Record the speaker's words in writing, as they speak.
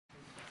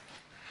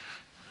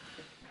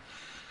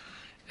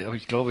aber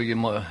ich glaube,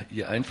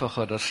 je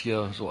einfacher das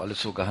hier so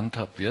alles so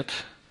gehandhabt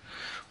wird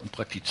und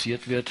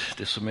praktiziert wird,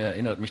 desto mehr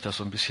erinnert mich das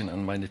so ein bisschen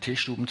an meine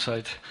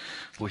Teestubenzeit,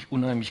 wo ich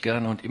unheimlich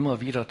gerne und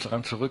immer wieder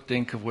daran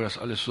zurückdenke, wo das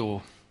alles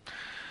so,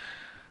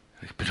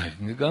 ich bin da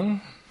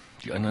hingegangen,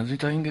 die anderen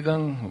sind da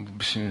hingegangen, haben ein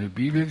bisschen in der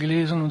Bibel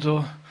gelesen und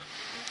so.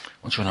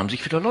 Und schon haben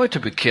sich wieder Leute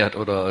bekehrt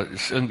oder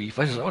ist irgendwie, ich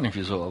weiß es auch nicht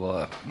wieso,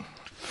 aber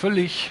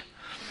völlig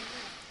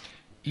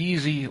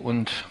easy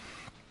und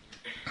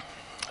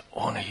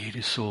ohne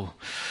jedes so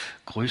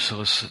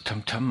größeres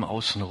Tamtam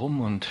außenrum.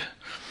 Und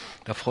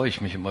da freue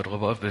ich mich immer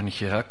drüber, wenn ich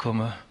hierher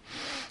komme.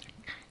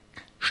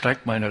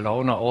 Steigt meine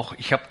Laune auch.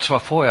 Ich habe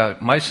zwar vorher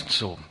meistens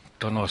so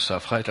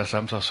Donnerstag, Freitag,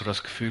 Samstag so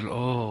das Gefühl,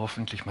 oh,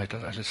 hoffentlich mache ich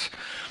das alles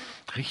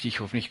richtig,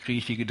 hoffentlich kriege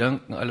ich die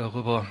Gedanken alle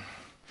rüber.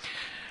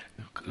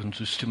 Und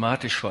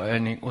systematisch vor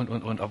allen Dingen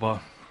und.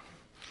 Aber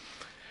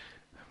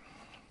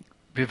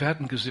wir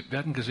werden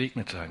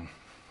gesegnet sein,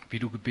 wie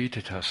du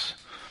gebetet hast.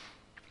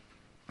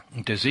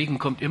 Und der Segen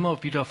kommt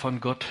immer wieder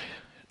von Gott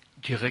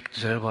direkt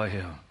selber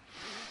her.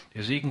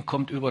 Der Segen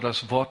kommt über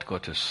das Wort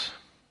Gottes.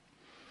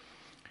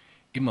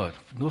 Immer,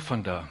 nur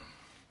von da.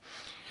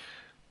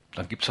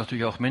 Dann gibt es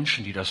natürlich auch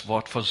Menschen, die das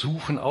Wort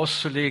versuchen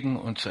auszulegen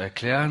und zu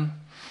erklären.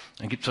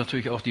 Dann gibt es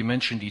natürlich auch die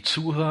Menschen, die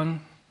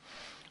zuhören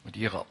und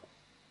ihre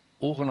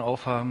Ohren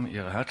aufhaben,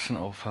 ihre Herzen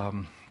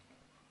aufhaben.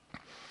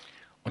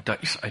 Und da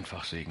ist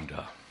einfach Segen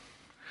da.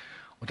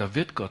 Und da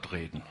wird Gott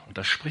reden und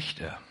da spricht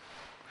er.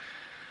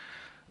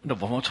 Und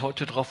da wollen wir uns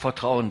heute darauf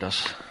vertrauen,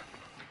 dass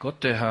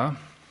Gott, der Herr,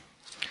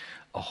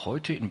 auch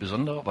heute in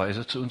besonderer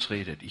Weise zu uns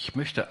redet. Ich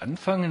möchte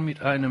anfangen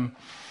mit einem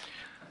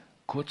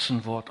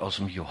kurzen Wort aus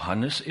dem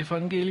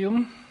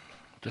Johannesevangelium.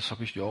 Das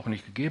habe ich dir auch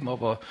nicht gegeben,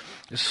 aber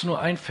es ist nur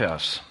ein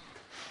Vers.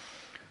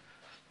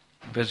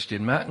 Wer sich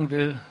den merken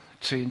will,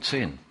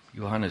 10,10.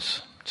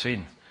 Johannes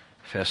 10,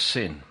 Vers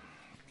 10.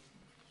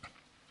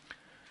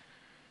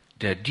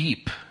 Der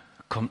Dieb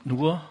kommt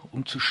nur,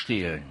 um zu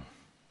stehlen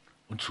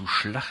und zu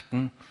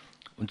schlachten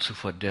und zu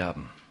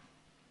verderben.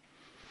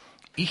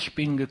 Ich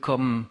bin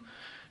gekommen,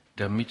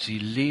 damit sie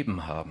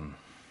Leben haben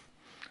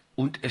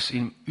und es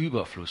im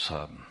Überfluss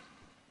haben.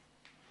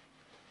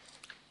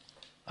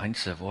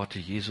 Eins der Worte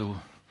Jesu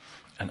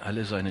an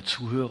alle seine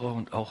Zuhörer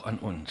und auch an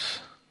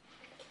uns.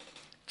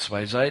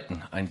 Zwei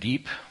Seiten, ein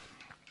Dieb.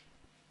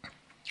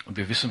 Und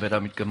wir wissen, wer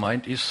damit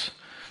gemeint ist.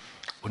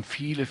 Und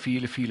viele,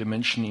 viele, viele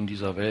Menschen in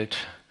dieser Welt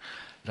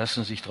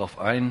lassen sich darauf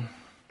ein,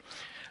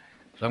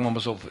 sagen wir mal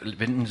so,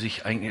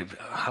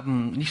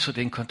 haben nicht so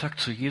den Kontakt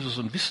zu Jesus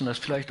und wissen das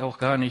vielleicht auch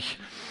gar nicht,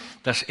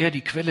 dass er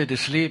die Quelle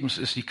des Lebens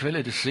ist, die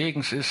Quelle des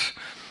Segens ist.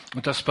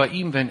 Und dass bei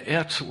ihm, wenn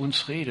er zu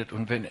uns redet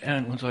und wenn er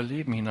in unser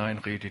Leben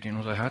hineinredet, in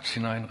unser Herz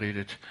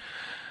hineinredet,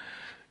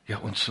 ja,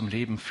 uns zum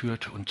Leben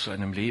führt und zu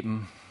einem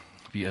Leben,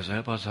 wie er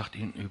selber sagt,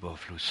 in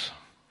Überfluss.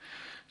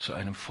 Zu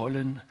einem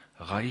vollen,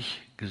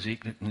 reich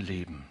gesegneten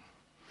Leben.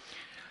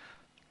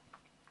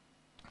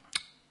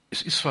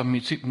 Es ist zwar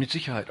mit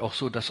Sicherheit auch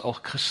so, dass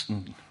auch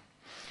Christen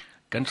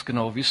ganz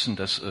genau wissen,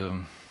 dass,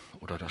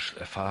 oder das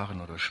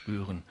erfahren oder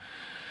spüren,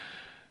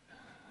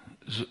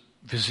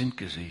 wir sind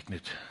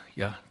gesegnet.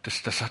 Ja,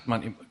 das hat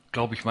man,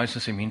 glaube ich,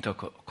 meistens im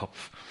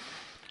Hinterkopf.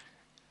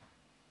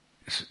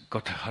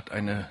 Gott hat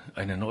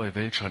eine neue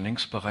Welt schon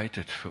längst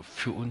bereitet,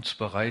 für uns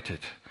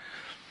bereitet.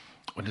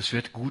 Und es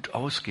wird gut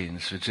ausgehen,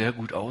 es wird sehr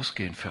gut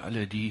ausgehen für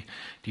alle, die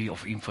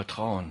auf ihn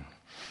vertrauen.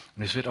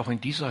 Und es wird auch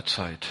in dieser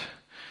Zeit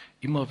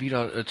immer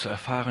wieder zu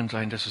erfahren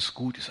sein, dass es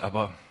gut ist.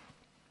 Aber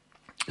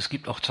es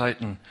gibt auch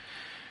Zeiten,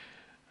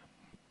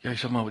 ja,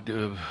 ich sag mal,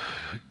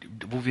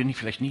 wo wir nicht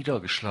vielleicht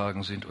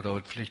niedergeschlagen sind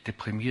oder vielleicht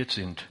deprimiert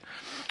sind.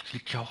 Das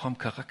liegt ja auch am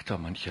Charakter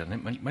mancher. Ne?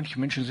 Manche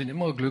Menschen sind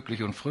immer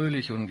glücklich und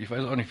fröhlich und ich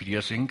weiß auch nicht, wie die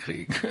das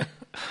hinkriegen.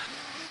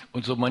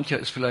 Und so mancher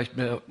ist vielleicht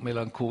mehr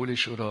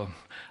melancholisch oder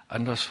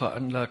anders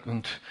veranlagt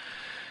und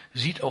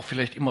sieht auch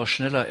vielleicht immer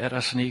schneller eher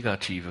das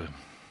Negative.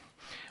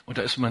 Und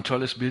da ist mir ein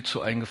tolles Bild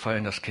so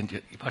eingefallen, das kennt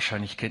ihr,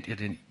 wahrscheinlich kennt ihr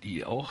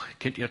die auch.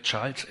 Kennt ihr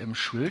Charles M.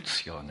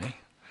 Schulz? Ja, ne?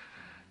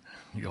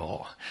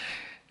 Ja.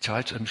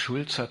 Charles M.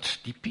 Schulz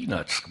hat die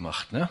Peanuts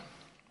gemacht, ne?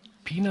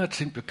 Peanuts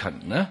sind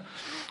bekannt, ne?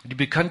 Die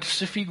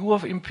bekannteste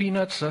Figur im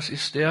Peanuts, das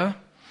ist der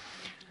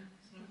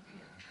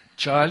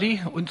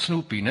Charlie und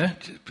Snoopy, ne?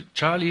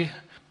 Charlie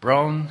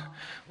Brown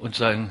und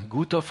sein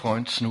guter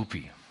Freund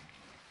Snoopy.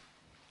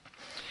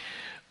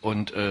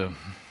 Und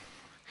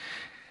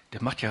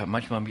der macht ja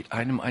manchmal mit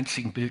einem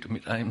einzigen Bild und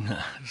mit einem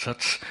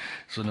Satz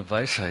so eine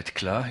Weisheit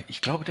klar.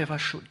 Ich glaube, der war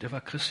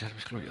Christ, habe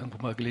ich glaube ich irgendwo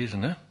mal gelesen,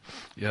 ne?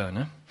 Ja,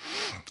 ne?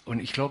 Und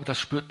ich glaube, das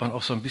spürt man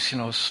auch so ein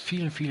bisschen aus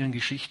vielen, vielen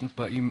Geschichten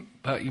bei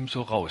ihm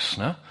so raus,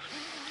 ne?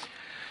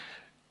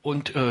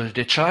 Und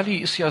der Charlie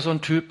ist ja so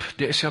ein Typ,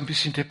 der ist ja ein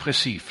bisschen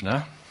depressiv,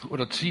 ne?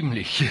 Oder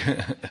ziemlich.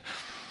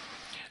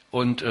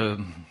 Und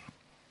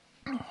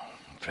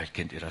vielleicht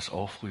kennt ihr das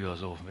auch früher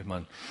so,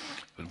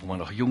 wo man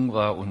noch jung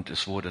war und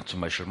es wurde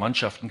zum Beispiel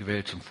Mannschaften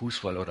gewählt zum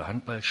Fußball- oder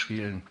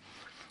Handballspielen.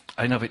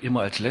 Einer wird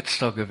immer als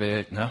Letzter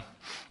gewählt, ne?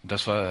 Und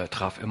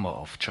traf immer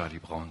auf Charlie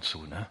Brown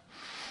zu, ne?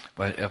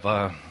 Weil er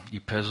war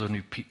die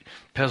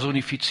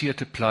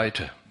personifizierte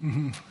Pleite.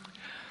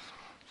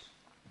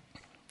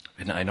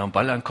 Wenn einer einen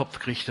Ball an den Kopf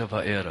kriegte,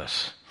 war er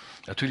das.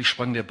 Natürlich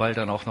sprang der Ball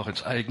dann auch noch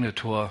ins eigene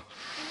Tor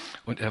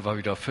und er war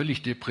wieder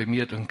völlig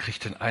deprimiert und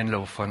kriegte den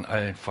Einlauf von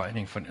allen, vor allen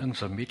Dingen von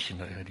irgendeinem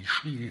Mädchen, die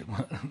schrie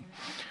immer,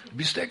 du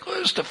bist der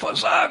größte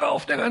Versager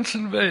auf der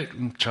ganzen Welt.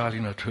 Und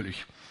Charlie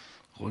natürlich,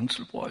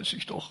 Runzel weiß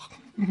ich doch.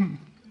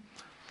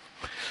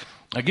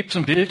 Da gibt's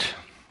ein Bild,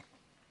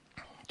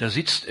 da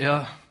sitzt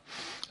er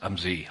am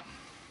See,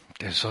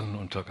 der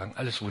Sonnenuntergang,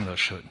 alles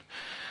wunderschön.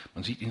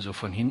 Man sieht ihn so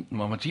von hinten,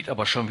 man sieht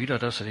aber schon wieder,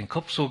 dass er den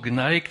Kopf so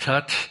geneigt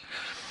hat.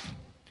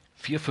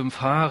 4,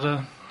 5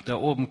 Haare, da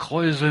oben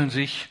kräuseln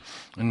sich.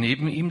 Und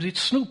neben ihm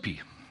sitzt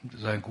Snoopy,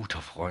 sein guter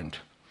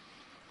Freund.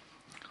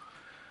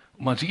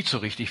 Und man sieht so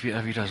richtig, wie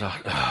er wieder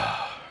sagt,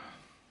 ah.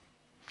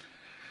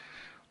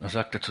 Und dann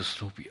sagt er zu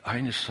Snoopy,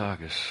 eines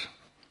Tages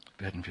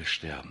werden wir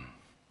sterben.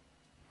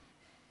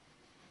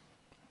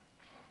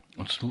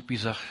 Und Snoopy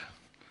sagt,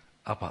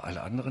 aber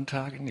alle anderen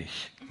Tage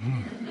nicht.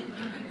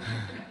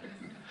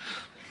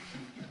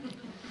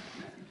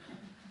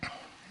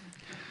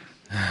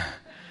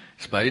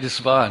 Ist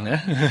beides wahr,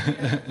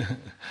 ne?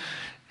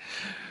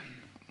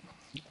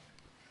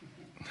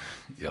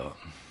 Ja.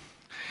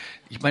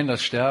 Ich meine,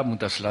 das Sterben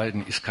und das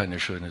Leiden ist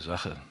keine schöne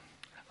Sache.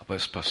 Aber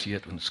es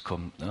passiert und es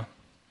kommt, ne?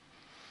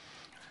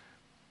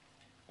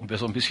 Und wer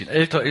so ein bisschen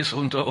älter ist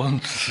unter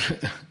uns,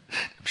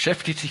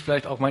 beschäftigt sich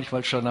vielleicht auch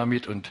manchmal schon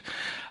damit. Und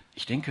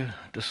ich denke,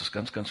 dass es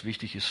ganz, ganz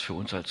wichtig ist für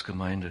uns als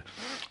Gemeinde,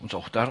 uns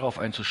auch darauf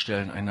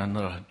einzustellen,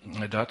 einander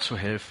da zu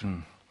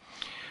helfen,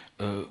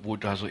 wo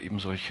da so eben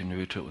solche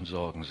Nöte und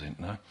Sorgen sind.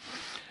 Ne?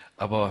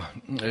 Aber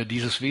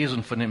dieses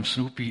Wesen von dem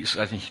Snoopy ist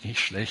eigentlich nicht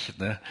schlecht.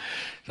 Ne?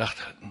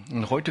 Sagt,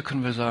 heute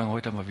können wir sagen,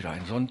 heute haben wir wieder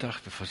einen Sonntag,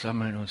 wir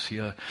versammeln uns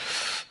hier,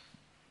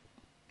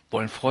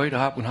 wollen Freude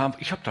haben und haben.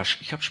 Ich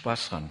hab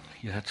Spaß dran,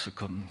 hierher zu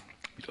kommen,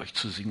 mit euch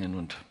zu singen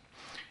und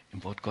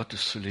im Wort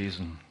Gottes zu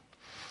lesen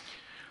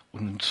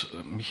und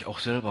mich auch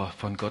selber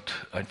von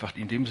Gott einfach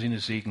in dem Sinne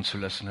segnen zu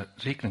lassen,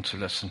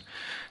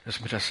 dass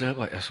ich mir das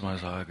selber erstmal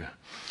sage.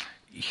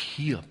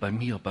 Hier, bei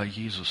mir, bei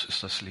Jesus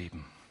ist das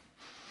Leben.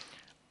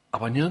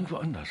 Aber nirgendwo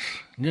anders,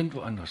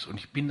 nirgendwo anders. Und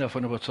ich bin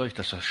davon überzeugt,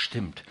 dass das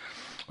stimmt.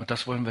 Und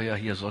das wollen wir ja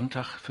hier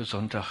Sonntag für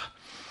Sonntag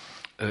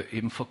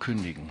eben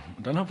verkündigen.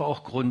 Und dann haben wir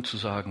auch Grund zu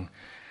sagen,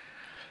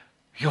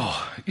 ja,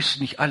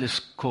 ist nicht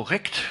alles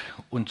korrekt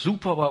und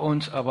super bei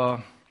uns,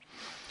 aber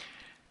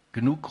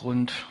genug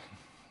Grund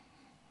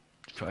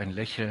für ein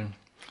Lächeln,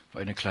 für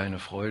eine kleine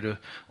Freude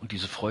und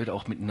diese Freude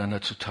auch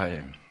miteinander zu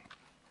teilen.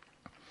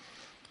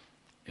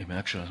 Ich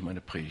merke schon, dass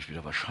meine Predigt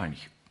wieder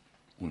wahrscheinlich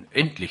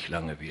unendlich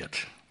lange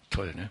wird.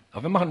 Toll, ne?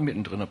 Aber wir machen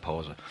mittendrin eine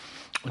Pause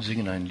und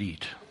singen ein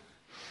Lied.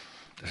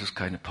 Das ist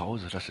keine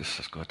Pause,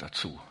 das gehört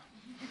dazu.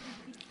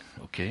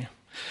 Okay?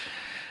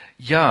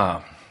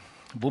 Ja,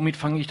 womit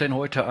fange ich denn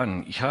heute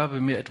an? Ich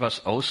habe mir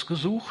etwas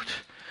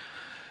ausgesucht.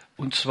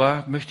 Und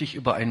zwar möchte ich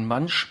über einen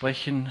Mann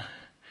sprechen,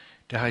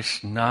 der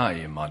heißt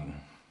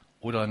Naaman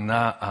oder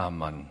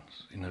Naaman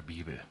in der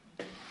Bibel.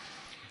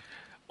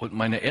 Und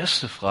meine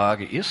erste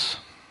Frage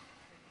ist,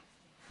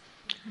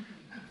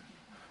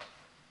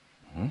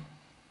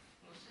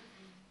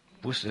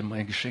 wo ist denn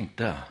mein Geschenk?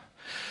 Da.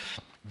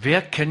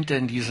 Wer kennt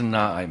denn diesen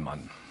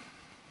Naaman?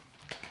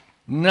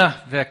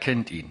 Na, wer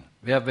kennt ihn?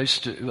 Wer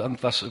wüsste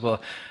irgendwas über...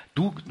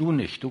 Du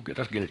nicht,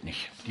 das gilt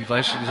nicht. Die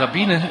weiß,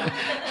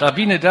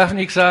 Sabine darf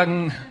nichts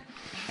sagen.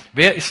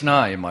 Wer ist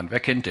Naaman?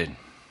 Wer kennt den?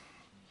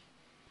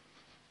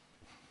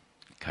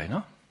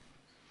 Keiner?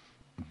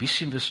 Ein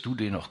bisschen wirst du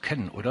den noch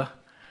kennen, oder?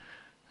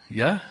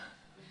 Ja?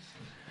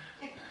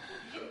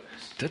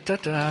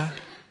 Da.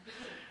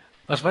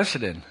 Was weißt du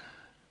denn?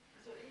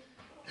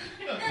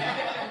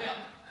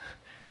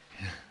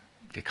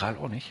 Der Karl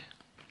auch nicht?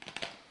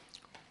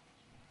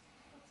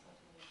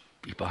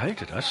 Ich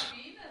behalte das.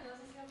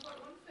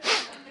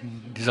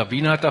 Die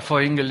Sabine hat da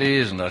vorhin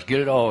gelesen, das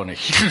gilt auch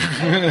nicht.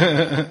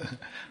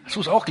 Hast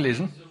du es auch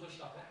gelesen?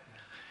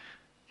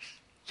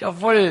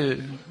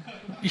 Jawohl.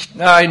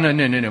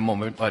 Nein,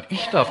 Moment mal,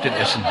 ich darf den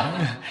essen.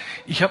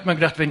 Ich habe mir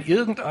gedacht, wenn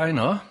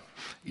irgendeiner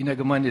in der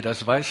Gemeinde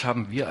das weiß,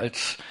 haben wir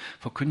als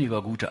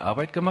Verkündiger gute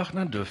Arbeit gemacht,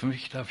 dann darf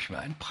ich mir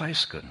einen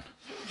Preis gönnen.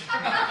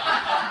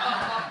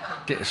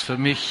 Der ist für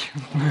mich.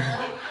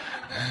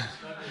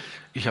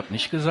 Ich habe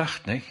nicht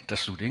gesagt, ne,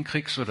 dass du den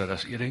kriegst oder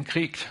dass ihr den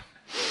kriegt.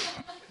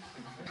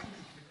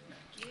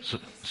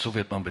 So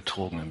wird man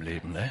betrogen im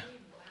Leben, ne?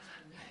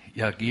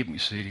 Ja, geben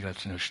ist seliger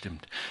als nur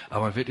stimmt.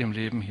 Aber man wird im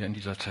Leben hier in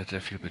dieser Zeit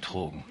sehr viel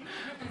betrogen.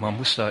 Man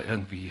muss da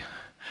irgendwie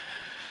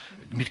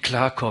mit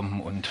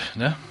klarkommen und,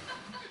 ne?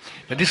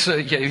 Das ist,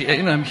 ich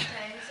erinnere mich.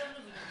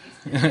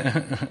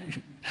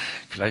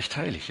 Vielleicht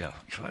teile ich ja.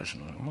 Ich weiß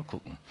nicht. Mal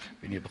gucken.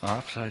 Wenn ihr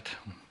brav seid.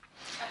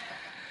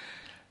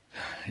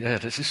 Ja,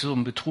 das ist so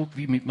ein Betrug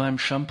wie mit meinem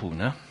Shampoo,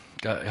 ne?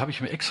 Da habe ich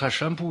mir extra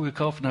Shampoo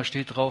gekauft und da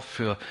steht drauf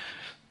für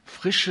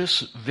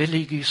frisches,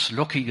 welliges,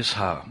 lockiges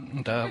Haar.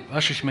 Und da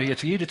wasche ich mir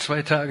jetzt jede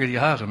 2 Tage die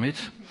Haare mit.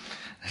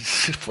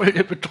 Das ist voll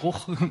der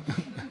Betrug.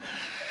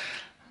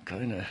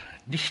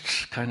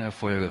 Nichts, keine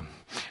Erfolge.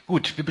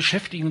 Gut, wir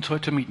beschäftigen uns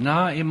heute mit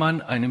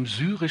Naaman, einem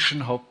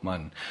syrischen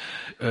Hauptmann.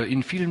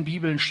 In vielen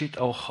Bibeln steht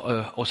auch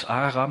aus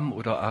Aram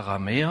oder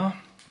Aramäer.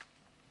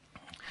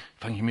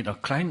 Fange ich mit einer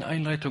kleinen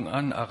Einleitung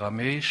an.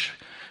 Aramäisch.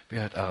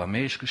 Wer hat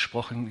Aramäisch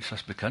gesprochen? Ist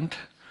das bekannt?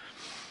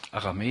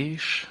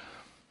 Aramäisch.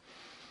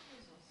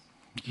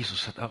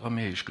 Jesus hat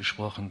Aramäisch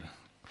gesprochen.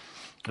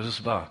 Das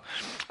ist wahr.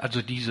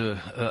 Also diese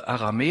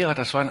Aramäer,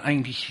 das waren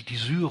eigentlich die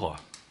Syrer.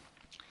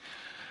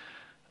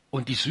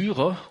 Und die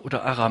Syrer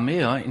oder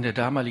Aramäer in der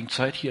damaligen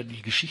Zeit, hier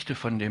die Geschichte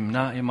von dem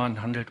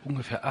Naaman handelt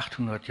ungefähr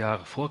 800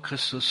 Jahre vor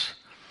Christus.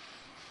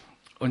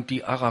 Und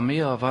die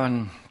Aramäer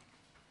waren,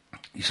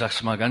 ich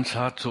sag's mal ganz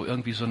hart, so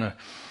irgendwie so eine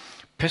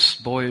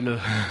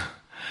Pestbeule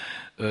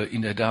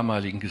in der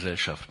damaligen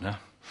Gesellschaft. Ne?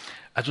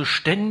 Also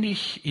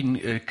ständig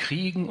in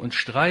Kriegen und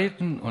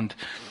Streiten und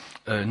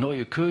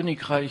neue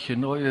Königreiche,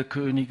 neue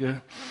Könige,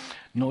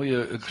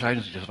 neue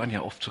kleine, das waren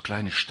ja oft so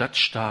kleine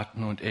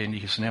Stadtstaaten und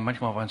ähnliches. Ne?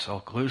 Manchmal waren es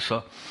auch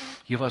größer.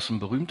 Hier war es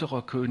ein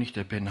berühmterer König,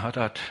 der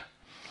Ben-Hadad,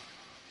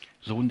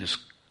 Sohn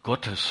des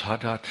Gottes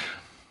Hadad.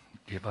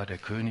 Der war der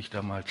König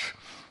damals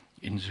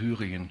in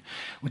Syrien.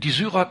 Und die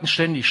Syrer hatten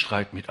ständig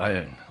Streit mit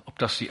allen. Ob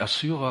das die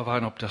Assyrer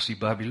waren, ob das die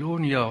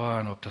Babylonier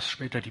waren, ob das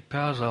später die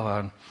Perser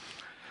waren.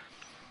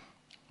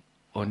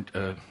 Und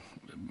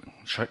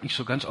scheint nicht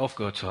so ganz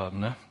aufgehört zu haben,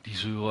 ne? Die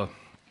Syrer.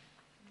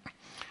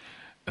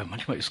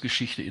 Manchmal ist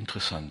Geschichte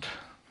interessant.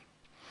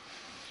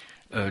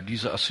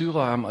 Diese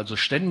Assyrer haben also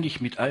ständig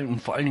mit allen und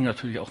vor allen Dingen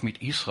natürlich auch mit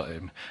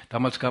Israel.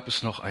 Damals gab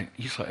es noch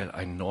Israel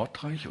ein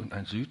Nordreich und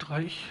ein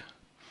Südreich.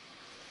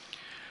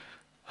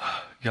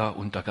 Ja,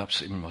 und da gab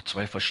es eben noch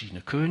zwei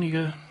verschiedene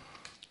Könige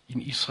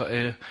in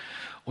Israel.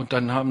 Und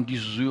dann haben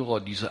diese Syrer,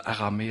 diese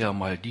Aramäer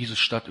mal diese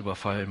Stadt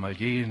überfallen, mal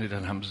jene,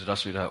 dann haben sie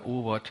das wieder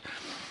erobert,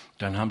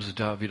 dann haben sie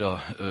da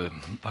wieder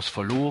was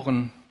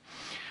verloren.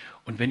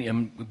 Und wenn ihr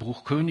im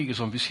Buch Könige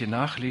so ein bisschen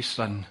nachlest,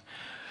 dann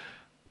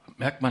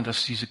merkt man,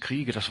 dass diese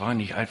Kriege, das waren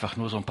nicht einfach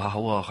nur so ein paar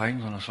Hauereien,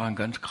 sondern das waren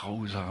ganz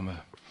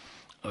grausame,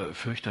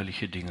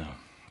 fürchterliche Dinge.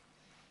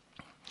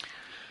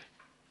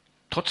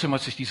 Trotzdem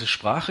hat sich diese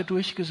Sprache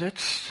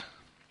durchgesetzt,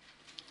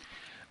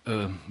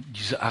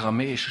 diese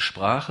aramäische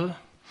Sprache.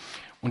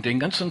 Und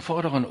den ganzen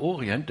Vorderen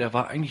Orient, der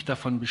war eigentlich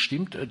davon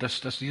bestimmt, dass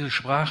diese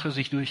Sprache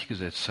sich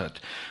durchgesetzt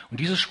hat. Und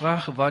diese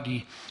Sprache war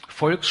die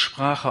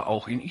Volkssprache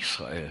auch in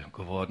Israel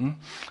geworden.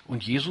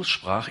 Und Jesus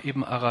sprach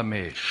eben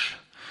Aramäisch.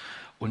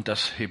 Und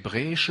das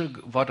Hebräische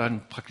war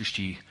dann praktisch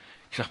die,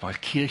 ich sag mal,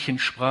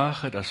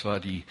 Kirchensprache. Das war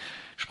die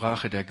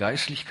Sprache der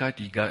Geistlichkeit,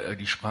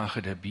 die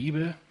Sprache der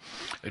Bibel.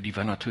 Die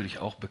war natürlich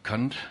auch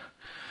bekannt.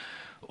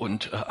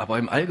 Aber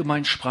im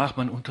Allgemeinen sprach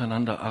man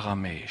untereinander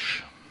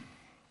Aramäisch.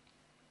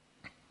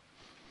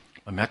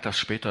 Man merkt das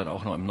später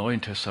auch noch im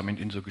Neuen Testament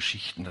in so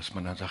Geschichten, dass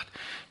man dann sagt,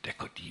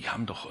 die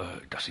haben doch,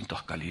 das sind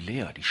doch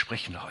Galiläer, die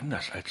sprechen doch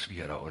anders als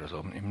wir da oder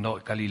so.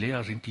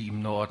 Galiläer sind die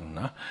im Norden,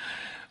 ne?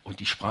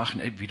 Und die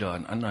sprachen eben wieder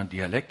einen anderen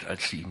Dialekt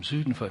als die im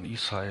Süden von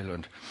Israel.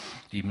 Und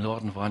die im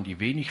Norden waren die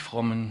wenig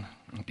frommen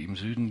und die im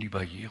Süden, die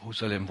bei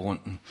Jerusalem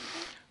wohnten,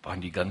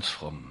 waren die ganz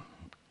frommen.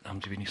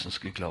 Haben sie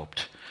wenigstens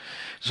geglaubt.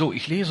 So,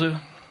 ich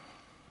lese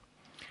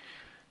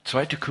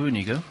 2.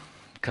 Könige,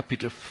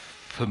 Kapitel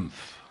 5.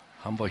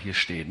 Haben wir hier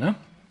stehen, ne?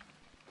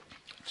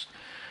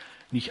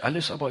 Nicht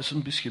alles, aber es ist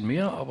ein bisschen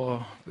mehr,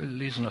 aber wir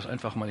lesen das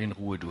einfach mal in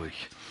Ruhe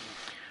durch.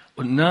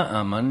 Und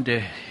Naaman, der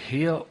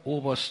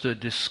Heeroberste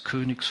des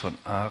Königs von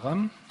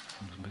Aram,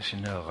 ein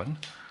bisschen näher ran,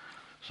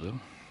 so,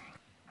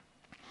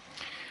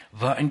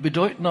 war ein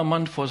bedeutender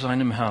Mann vor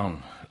seinem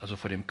Herrn, also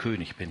vor dem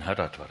König,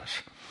 Ben-Hadad war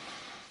das.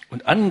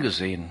 Und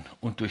angesehen,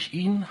 und durch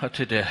ihn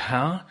hatte der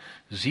Herr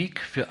Sieg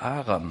für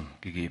Aram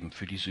gegeben,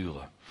 für die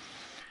Syrer.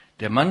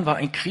 Der Mann war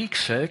ein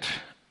Kriegsheld,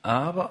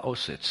 aber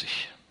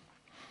aussätzig.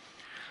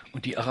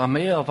 Und die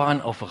Aramäer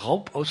waren auf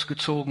Raub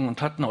ausgezogen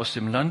und hatten aus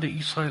dem Lande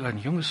Israel ein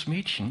junges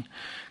Mädchen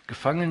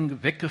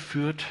gefangen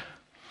weggeführt,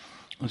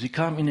 und sie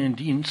kam in den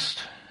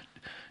Dienst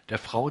der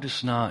Frau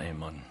des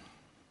Naaman.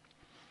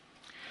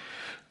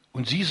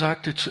 Und sie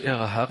sagte zu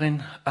ihrer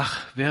Herrin,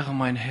 ach, wäre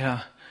mein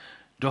Herr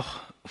doch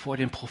vor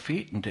dem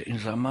Propheten, der in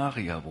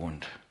Samaria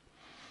wohnt,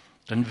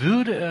 dann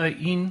würde er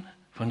ihn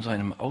von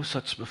seinem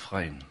Aussatz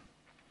befreien.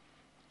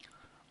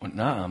 Und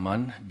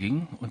Naaman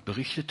ging und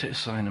berichtete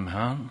es seinem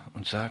Herrn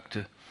und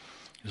sagte,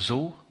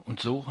 so und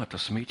so hat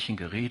das Mädchen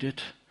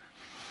geredet,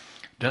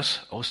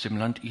 das aus dem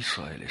Land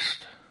Israel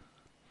ist.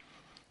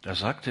 Da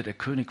sagte der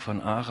König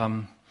von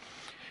Aram,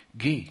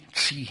 geh,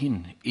 zieh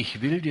hin,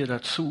 ich will dir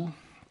dazu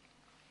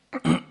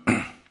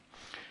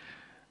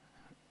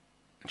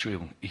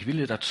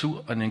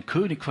an den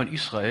König von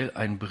Israel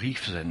einen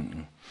Brief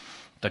senden.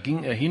 Da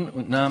ging er hin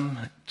und nahm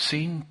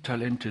 10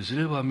 Talente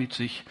Silber mit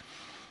sich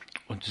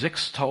und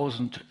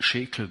 6000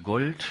 Schekel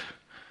Gold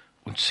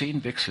und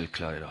 10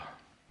 Wechselkleider.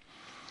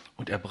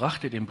 Und er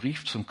brachte den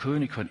Brief zum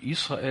König von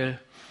Israel,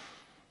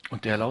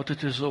 und der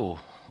lautete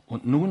so,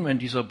 und nun, wenn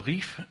dieser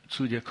Brief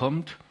zu dir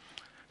kommt,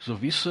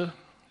 so wisse,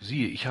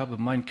 siehe, ich habe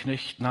meinen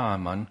Knecht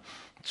Naaman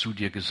zu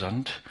dir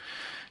gesandt,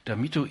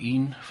 damit du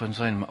ihn von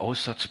seinem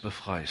Aussatz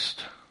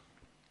befreist.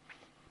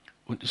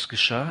 Und es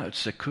geschah,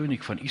 als der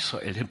König von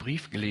Israel den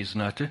Brief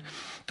gelesen hatte,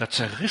 da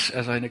zerriss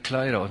er seine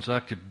Kleider und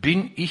sagte,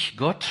 bin ich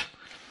Gott,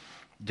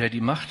 der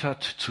die Macht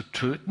hat, zu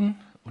töten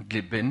und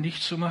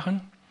lebendig zu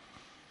machen?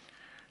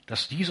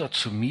 Dass dieser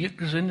zu mir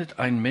gesendet,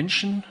 einen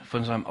Menschen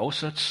von seinem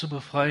Aussatz zu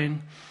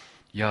befreien?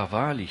 Ja,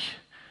 wahrlich,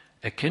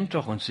 erkennt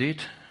doch und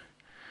seht,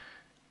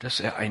 dass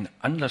er einen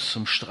Anlass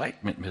zum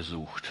Streit mit mir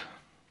sucht.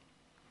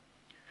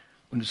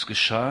 Und es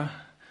geschah,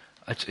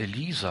 als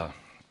Elisa,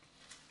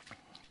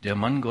 der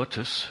Mann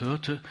Gottes,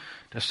 hörte,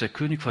 dass der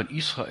König von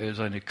Israel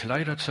seine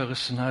Kleider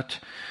zerrissen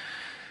hat,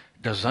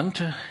 da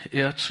sandte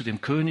er zu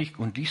dem König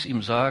und ließ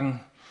ihm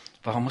sagen,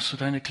 warum hast du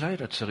deine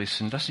Kleider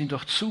zerrissen? Lass ihn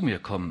doch zu mir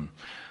kommen,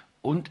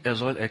 und er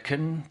soll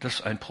erkennen,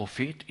 dass ein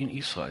Prophet in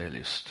Israel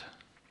ist.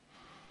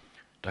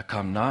 Da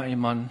kam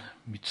Naaman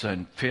mit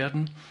seinen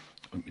Pferden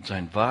und mit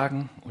seinen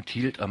Wagen und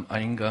hielt am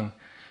Eingang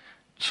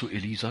zu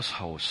Elisas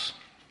Haus.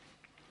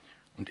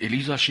 Und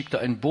Elisa schickte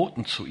einen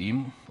Boten zu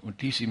ihm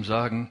und ließ ihm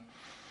sagen,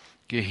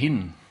 geh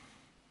hin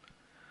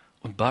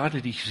und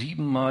bade dich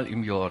 7-mal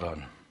im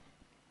Jordan.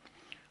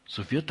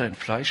 So wird dein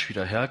Fleisch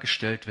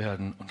wiederhergestellt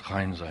werden und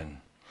rein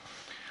sein.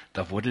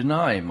 Da wurde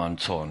Naaman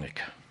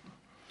zornig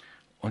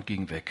und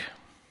ging weg.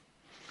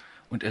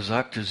 Und er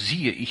sagte,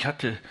 siehe, ich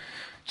hatte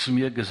zu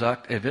mir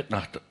gesagt, er wird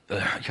nach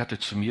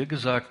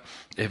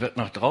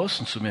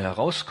draußen zu mir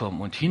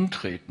herauskommen und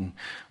hintreten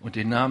und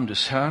den Namen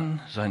des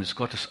Herrn, seines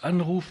Gottes,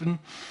 anrufen,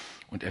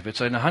 und er wird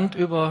seine Hand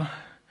über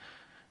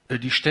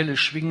die Stelle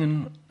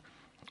schwingen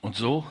und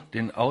so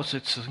den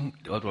Aussätzigen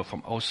oder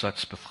vom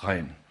Aussatz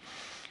befreien.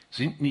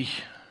 Sind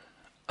nicht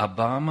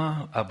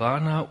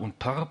Abana und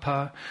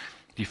Parpa,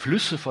 die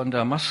Flüsse von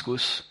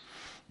Damaskus,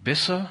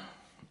 besser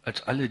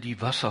als alle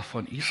die Wasser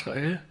von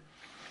Israel?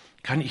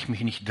 Kann ich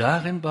mich nicht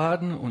darin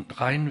baden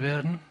und rein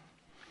werden?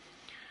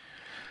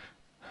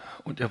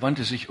 Und er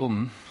wandte sich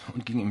um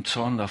und ging im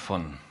Zorn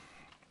davon.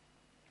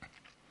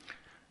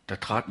 Da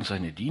traten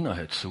seine Diener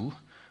herzu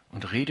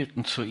und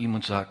redeten zu ihm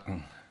und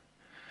sagten,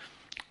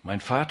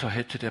 mein Vater,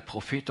 hätte der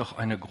Prophet doch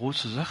eine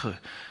große Sache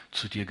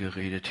zu dir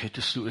geredet,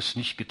 hättest du es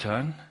nicht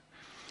getan?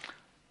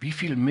 Wie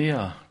viel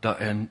mehr, da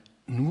er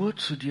nur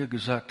zu dir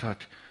gesagt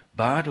hat,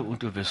 bade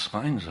und du wirst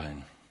rein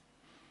sein.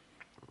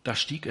 Da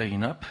stieg er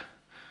hinab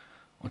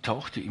und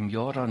tauchte im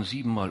Jordan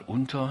 7-mal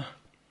unter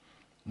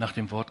nach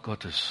dem Wort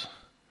Gottes.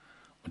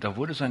 Und da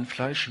wurde sein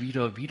Fleisch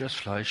wieder wie das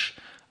Fleisch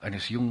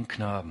eines jungen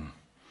Knaben.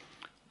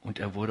 Und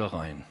er wurde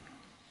rein.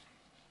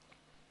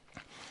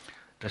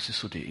 Das ist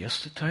so der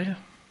erste Teil.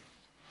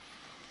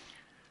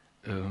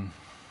 Kann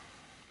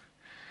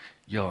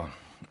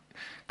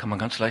man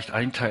ganz leicht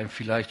einteilen,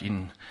 vielleicht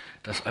in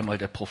das einmal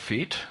der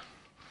Prophet.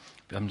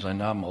 Wir haben seinen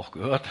Namen auch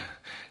gehört.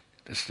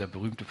 Das ist der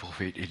berühmte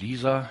Prophet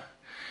Elisa.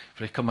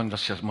 Vielleicht kann man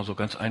das ja mal so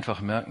ganz einfach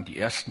merken. Die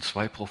ersten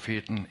 2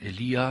 Propheten,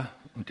 Elia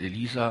und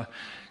Elisa,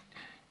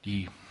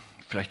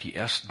 vielleicht die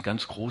ersten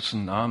ganz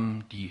großen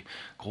Namen, die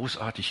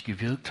großartig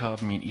gewirkt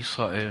haben in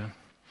Israel.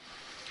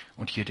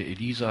 Und hier der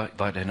Elisa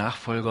war der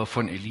Nachfolger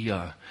von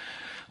Elia.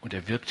 Und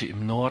er wirkte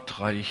im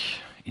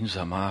Nordreich in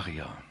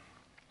Samaria.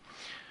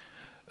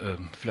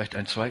 Vielleicht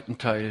einen zweiten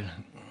Teil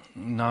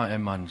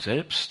Naaman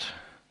selbst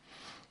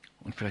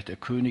und vielleicht der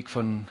König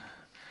vom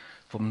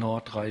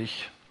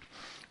Nordreich.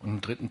 Und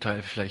im dritten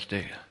Teil vielleicht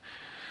der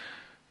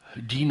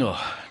Diener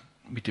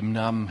mit dem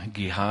Namen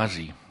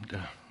Gehasi.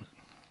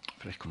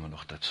 Vielleicht kommen wir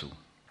noch dazu.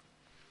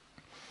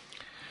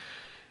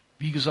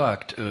 Wie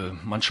gesagt,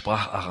 man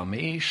sprach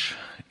Aramäisch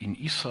in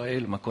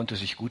Israel, man konnte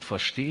sich gut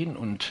verstehen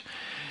und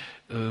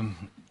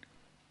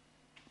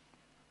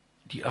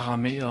die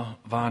Aramäer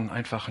waren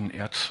einfach ein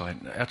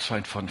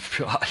Erzfeind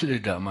für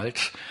alle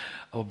damals,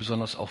 aber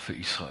besonders auch für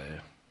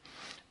Israel.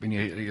 Wenn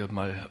ihr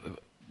mal,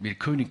 mit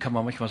König kann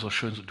man manchmal so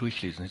schön so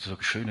durchlesen, so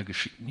schöne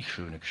Geschichten, nicht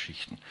schöne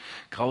Geschichten,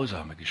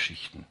 grausame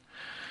Geschichten.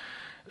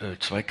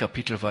 2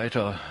 Kapitel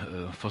weiter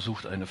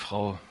versucht eine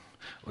Frau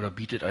oder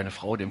bietet eine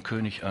Frau dem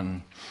König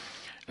an,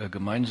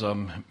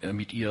 gemeinsam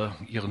mit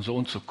ihren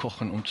Sohn zu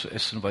kochen, um zu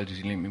essen, weil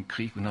sie leben im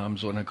Krieg und haben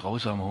so eine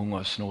grausame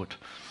Hungersnot.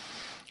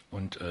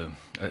 Und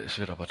es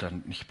wird aber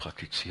dann nicht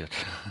praktiziert.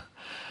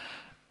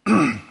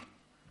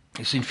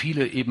 Es sind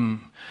viele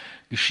eben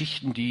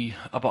Geschichten, die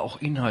aber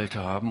auch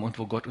Inhalte haben und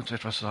wo Gott uns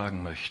etwas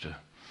sagen möchte.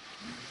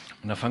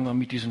 Und da fangen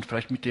wir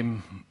vielleicht mit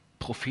dem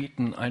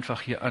Propheten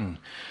einfach hier an.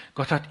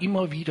 Gott hat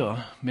immer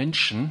wieder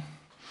Menschen,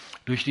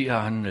 durch die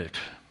er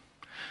handelt,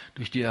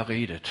 durch die er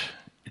redet,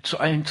 zu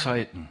allen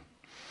Zeiten,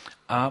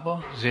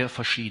 aber sehr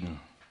verschieden.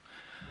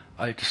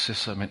 Altes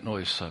Testament,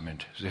 Neues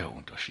Testament, sehr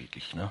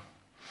unterschiedlich, ne?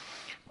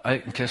 Im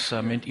Alten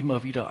Testament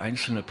immer wieder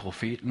einzelne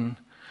Propheten,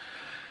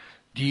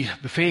 die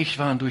befähigt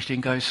waren, durch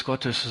den Geist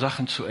Gottes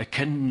Sachen zu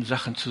erkennen,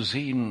 Sachen zu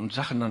sehen und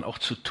Sachen dann auch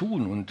zu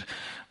tun und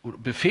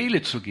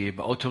Befehle zu geben,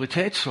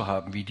 Autorität zu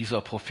haben, wie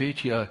dieser Prophet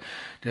hier,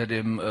 der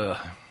dem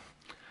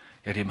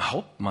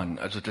Hauptmann,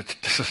 also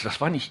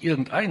das war nicht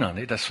irgendeiner,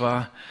 ne? Das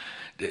war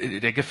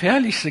der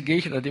gefährlichste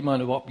Gegner, den man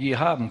überhaupt je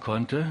haben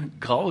konnte,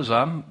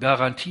 grausam,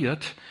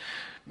 garantiert,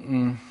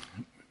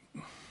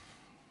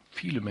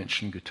 viele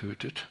Menschen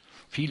getötet,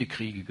 viele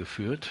Kriege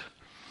geführt.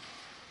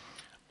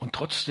 Und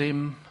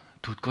trotzdem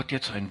tut Gott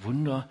jetzt ein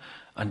Wunder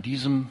an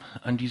diesem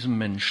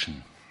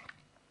Menschen,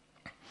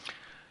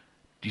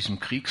 diesem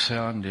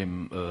Kriegsherrn,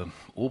 dem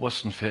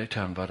obersten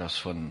Feldherrn war das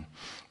von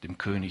dem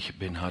König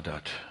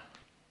Ben-Hadad.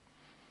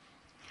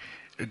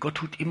 Gott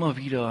tut immer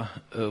wieder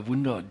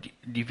Wunder,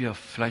 die wir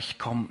vielleicht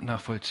kaum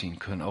nachvollziehen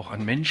können, auch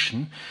an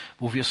Menschen,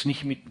 wo wir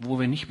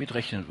nicht mit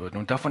rechnen würden.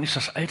 Und davon ist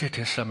das Alte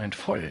Testament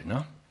voll,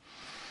 ne?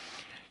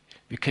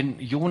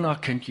 Jona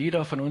kennt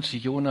jeder von uns, die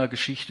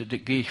Jona-Geschichte, da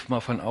gehe ich mal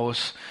von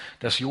aus,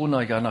 dass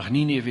Jona ja nach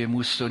Ninive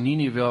musste. Und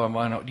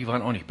Ninive die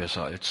waren auch nicht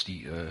besser als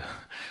die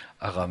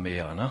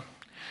Aramäer, ne?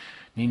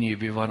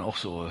 Ninive waren auch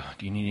so,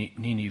 die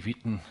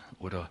Niniviten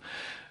oder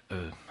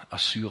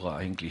Assyrer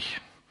eigentlich,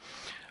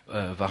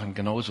 waren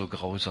genauso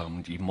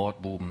grausam, die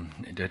Mordbuben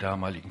in der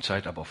damaligen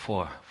Zeit, aber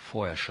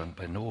vorher schon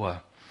bei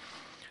Noah,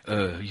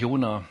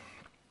 Jona.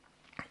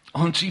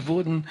 Und sie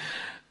wurden,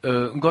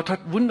 Gott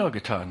hat Wunder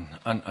getan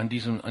an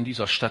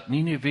dieser Stadt.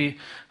 Ninive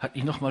hat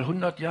ihnen nochmal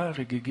 100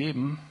 Jahre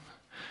gegeben,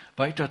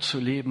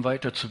 weiterzuleben,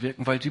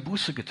 weiterzuwirken, weil sie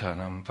Buße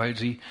getan haben, weil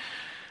sie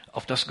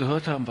auf das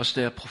gehört haben, was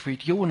der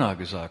Prophet Jona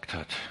gesagt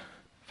hat.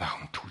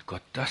 Warum tut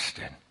Gott das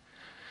denn?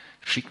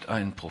 Schickt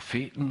einen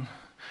Propheten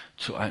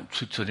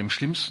zu dem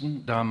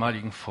schlimmsten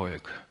damaligen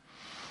Volk.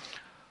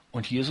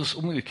 Und hier ist es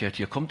umgekehrt.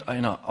 Hier kommt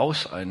einer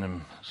aus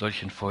einem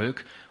solchen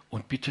Volk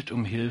und bittet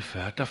um Hilfe.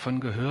 Er hat davon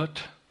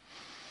gehört,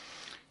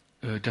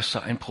 dass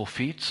da ein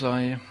Prophet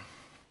sei,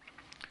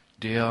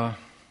 der,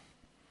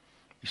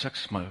 ich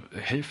sag's mal,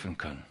 helfen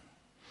kann,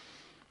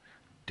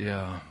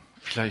 der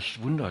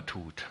vielleicht Wunder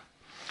tut.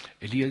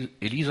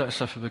 Elisa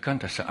ist dafür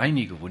bekannt, dass er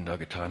einige Wunder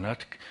getan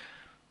hat.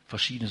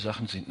 Verschiedene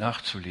Sachen sind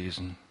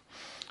nachzulesen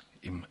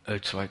im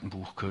 2.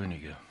 Buch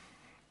Könige.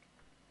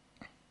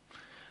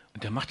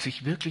 Und er macht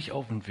sich wirklich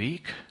auf den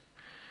Weg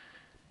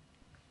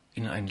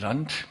in ein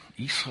Land,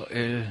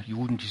 Israel,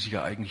 Juden, die sie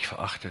ja eigentlich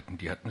verachteten.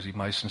 Die hatten sie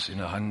meistens in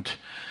der Hand.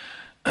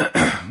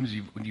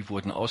 Die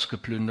wurden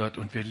ausgeplündert.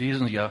 Und wir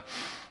lesen ja,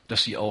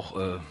 dass sie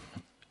auch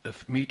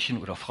Mädchen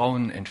oder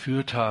Frauen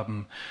entführt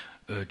haben,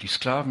 die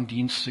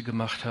Sklavendienste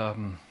gemacht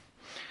haben.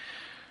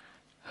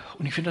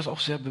 Und ich finde das auch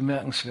sehr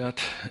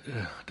bemerkenswert,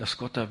 dass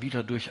Gott da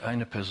wieder durch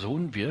eine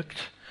Person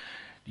wirkt,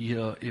 die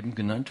hier eben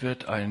genannt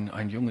wird,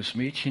 ein junges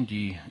Mädchen,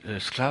 die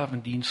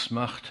Sklavendienst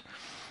macht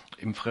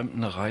im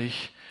fremden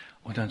Reich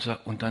und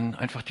dann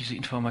einfach diese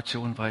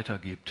Information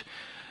weitergibt.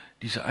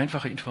 Diese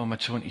einfache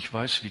Information, ich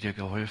weiß, wie dir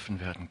geholfen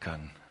werden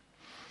kann.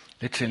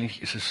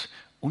 Letztendlich ist es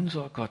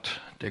unser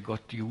Gott, der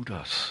Gott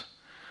Judas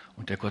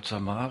und der Gott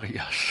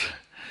Samarias,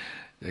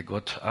 der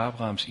Gott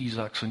Abrahams,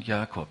 Isaaks und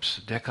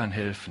Jakobs, der kann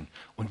helfen.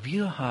 Und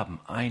wir haben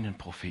einen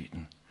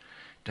Propheten,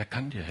 der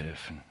kann dir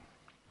helfen.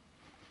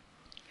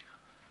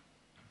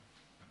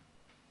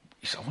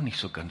 Ist auch nicht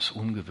so ganz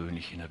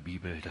ungewöhnlich in der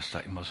Bibel, dass da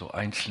immer so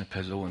einzelne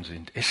Personen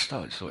sind.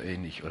 Esther ist so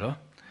ähnlich, oder?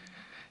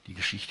 Die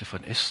Geschichte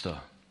von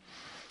Esther,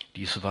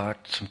 die es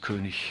wagt, zum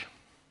König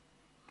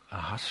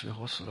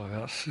Ahasveros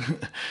oder was?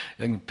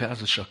 Irgendein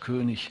persischer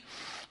König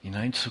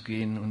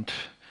hineinzugehen und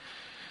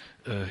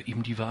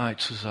ihm die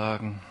Wahrheit zu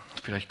sagen.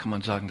 Vielleicht kann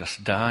man sagen,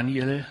 dass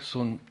Daniel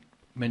so ein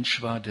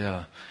Mensch war,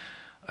 der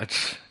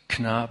als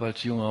Knabe,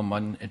 als junger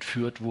Mann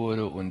entführt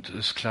wurde und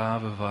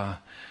Sklave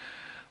war.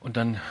 Und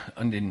dann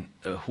an den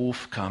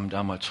Hof kam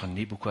damals von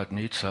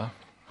Nebukadnezar.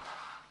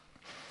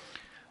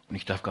 Und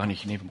ich darf gar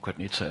nicht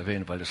Nebukadnezar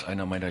erwähnen, weil das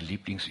einer meiner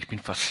ich bin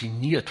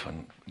fasziniert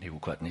von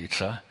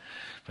Nebukadnezar,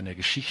 von der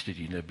Geschichte,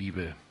 die in der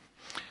Bibel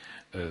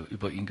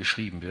über ihn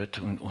geschrieben wird.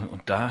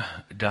 Und da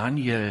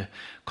Daniel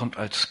kommt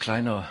als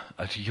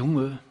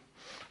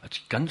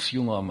ganz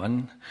junger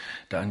Mann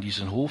da an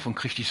diesen Hof und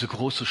kriegt diese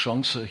große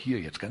Chance, hier,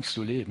 jetzt kannst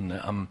du leben,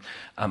 ne,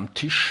 am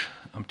Tisch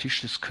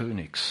des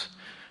Königs,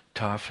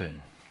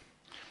 Tafeln.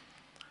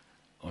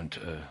 Und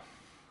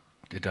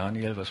der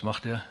Daniel, was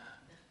macht er?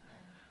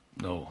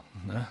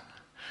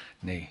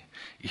 Nee,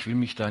 ich will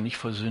mich da nicht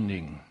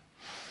versündigen.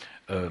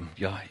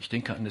 Ich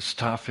denke an des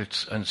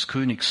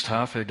Königs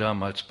Tafel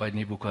damals bei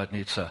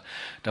Nebukadnezar.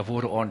 Da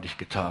wurde ordentlich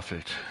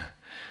getafelt,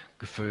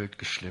 gefüllt,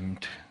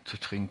 geschlimmt, zu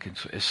trinken,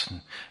 zu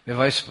essen. Wer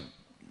weiß,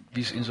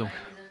 wie es in so... Weil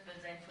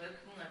sein Volk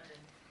hungerte.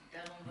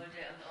 Darum wollte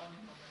er auch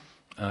nicht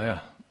machen. Ah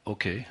ja,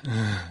 okay.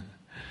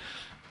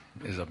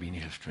 Sabine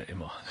hilft mir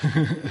immer.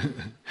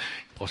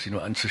 Ich brauche sie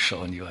nur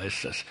anzuschauen, die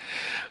weiß das.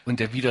 Und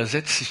der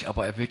widersetzt sich,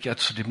 aber er wird ja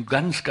zu dem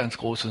ganz, ganz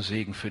großen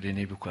Segen für den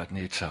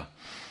Nebukadnezar.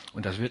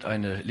 Und das wird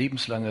eine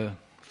lebenslange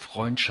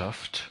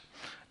Freundschaft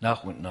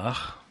nach und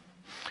nach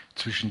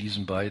zwischen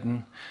diesen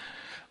beiden.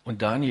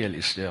 Und Daniel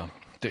ist der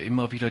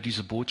immer wieder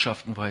diese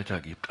Botschaften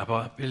weitergibt.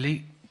 Aber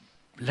wir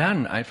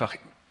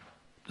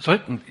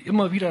sollten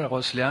immer wieder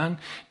daraus lernen,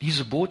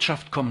 diese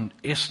Botschaft kommt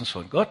erstens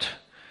von Gott,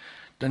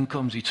 dann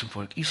kommen sie zum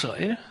Volk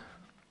Israel,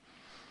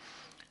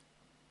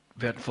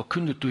 werden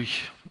verkündet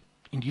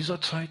in dieser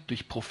Zeit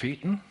durch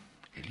Propheten,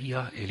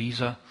 Elia,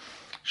 Elisa,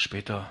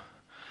 später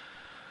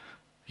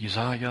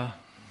Jesaja,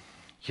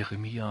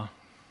 Jeremia,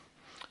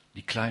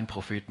 die kleinen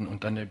Propheten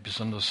und dann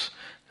besonders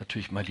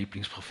natürlich mein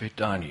Lieblingsprophet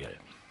Daniel.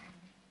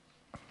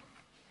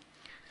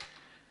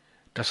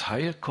 Das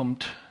Heil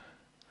kommt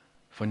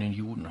von den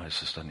Juden,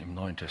 heißt es dann im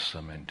Neuen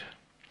Testament.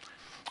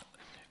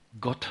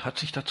 Gott hat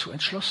sich dazu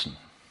entschlossen,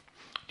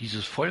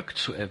 dieses Volk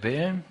zu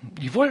erwählen.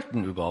 Die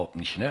wollten überhaupt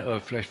nicht, ne?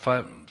 Vielleicht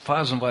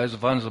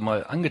phasenweise waren sie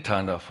mal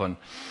angetan davon.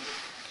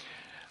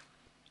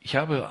 Ich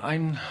habe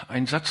einen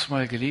Satz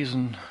mal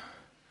gelesen,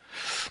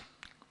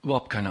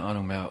 überhaupt keine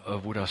Ahnung mehr,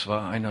 wo das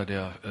war, einer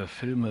der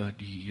Filme,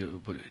 die hier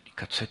über die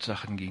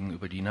KZ-Sachen gingen,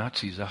 über die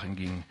Nazi-Sachen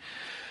gingen,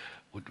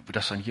 und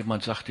dass dann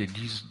jemand sagte,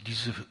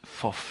 diese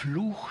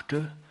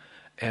verfluchte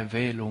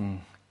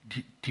Erwählung,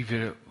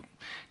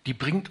 die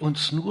bringt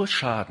uns nur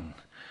Schaden.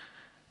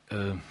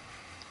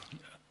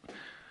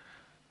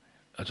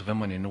 Also wenn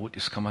man in Not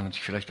ist, kann man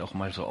sich vielleicht auch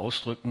mal so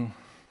ausdrücken.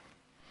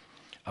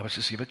 Aber es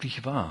ist hier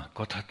wirklich wahr.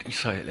 Gott hat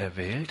Israel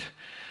erwählt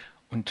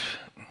und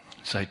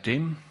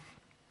seitdem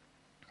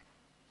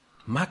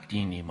mag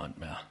die niemand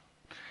mehr.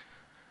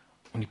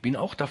 Und ich bin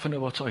auch davon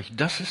überzeugt,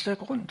 das ist der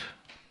Grund.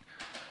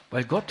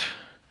 Weil Gott,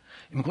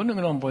 im Grunde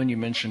genommen wollen die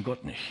Menschen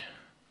Gott nicht.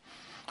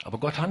 Aber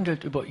Gott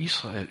handelt über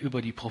Israel,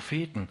 über die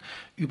Propheten,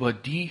 über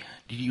die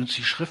uns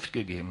die Schrift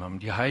gegeben haben,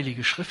 die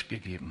Heilige Schrift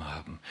gegeben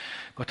haben.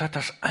 Gott hat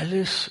das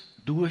alles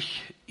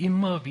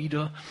immer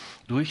wieder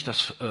durch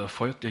das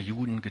Volk der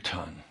Juden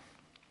getan.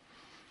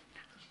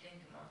 Ich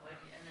denke mal, weil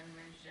die anderen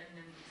Menschen, die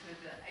anderen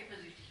Völker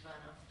eifersüchtig waren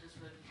auf das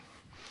Volk.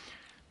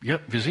 Ja,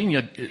 wir sehen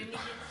ja. Wenn ich jetzt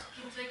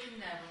zwei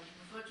Kinder habe und ich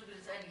bevorzuge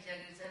das eine, ich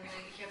sage das andere,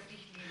 ich habe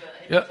dich lieber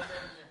als Ja. das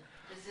andere.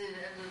 Das ist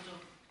also so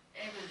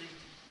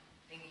eifersüchtig,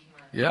 denke ich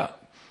mal. Ja,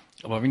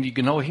 aber wenn die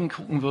genau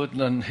hingucken würden,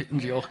 dann hätten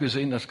sie auch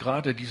gesehen, dass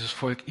gerade dieses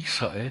Volk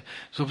Israel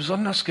so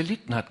besonders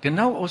gelitten hat.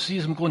 Genau aus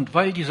diesem Grund,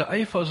 weil diese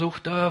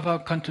Eifersucht da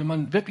war, könnte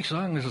man wirklich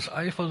sagen, es ist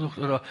Eifersucht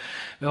oder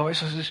wer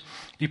weiß, was es ist.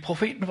 Die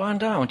Propheten waren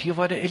da und hier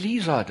war der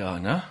Elisa da,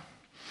 ne?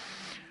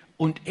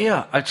 Und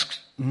er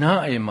als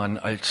Naemann,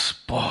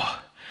 als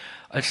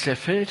der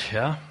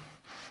Feldherr,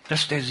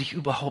 dass der sich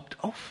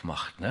überhaupt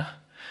aufmacht, ne?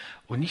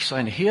 Und nicht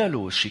sein Heer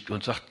losschickt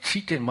und sagt,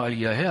 zieht den mal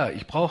hierher,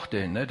 ich brauche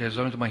den, ne? Der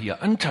sollte mal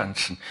hier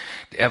antanzen.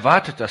 Der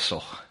erwartet das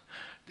doch.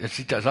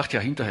 Der sagt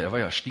ja hinterher, er war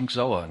ja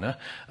stinksauer, ne?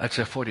 Als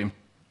er vor dem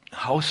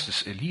Haus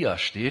des Elia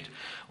steht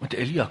und der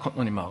Elia kommt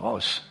noch nicht mal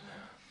raus.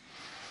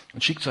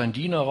 Und schickt seinen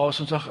Diener raus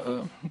und sagt,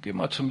 geh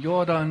mal zum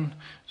Jordan,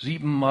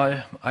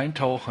 7-mal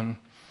eintauchen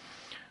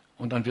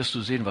und dann wirst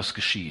du sehen, was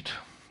geschieht.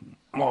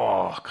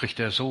 Kriegt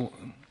er so,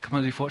 kann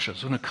man sich vorstellen,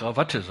 so eine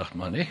Krawatte, sagt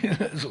man, ne?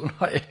 So ein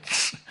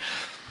Hals.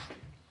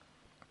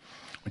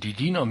 Und die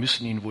Diener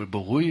müssen ihn wohl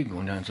beruhigen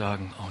und dann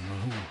sagen, oh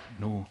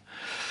no,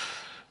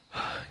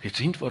 jetzt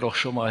sind wir doch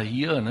schon mal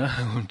hier, ne?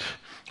 Und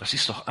das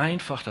ist doch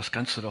einfach, das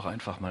kannst du doch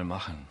einfach mal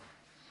machen.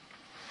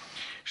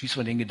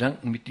 Schließen wir den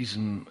Gedanken mit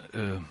diesem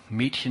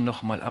Mädchen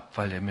noch mal ab,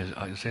 weil der mir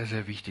sehr,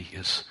 sehr wichtig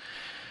ist.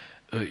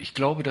 Ich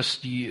glaube,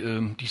 dass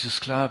diese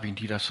Sklavin,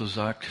 die das so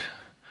sagt,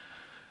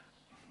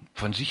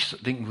 von sich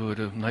denken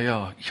würde,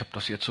 naja, ich habe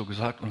das jetzt so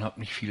gesagt und habe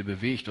nicht viel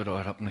bewegt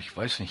oder habe nicht,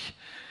 weiß nicht.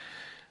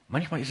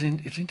 Manchmal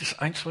sind es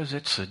 1, 2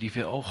 Sätze, die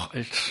wir auch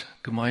als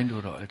Gemeinde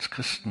oder als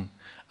Christen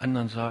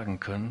anderen sagen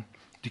können,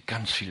 die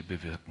ganz viel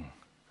bewirken.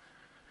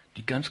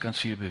 Die ganz, ganz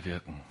viel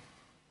bewirken.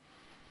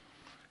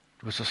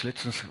 Du hast das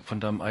letztens von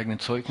deinem eigenen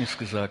Zeugnis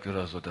gesagt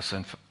oder so, dass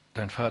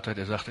dein Vater,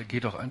 der sagte, geh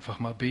doch einfach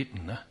mal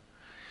beten, ne?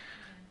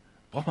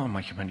 Braucht man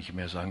manchmal nicht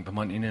mehr sagen. Wenn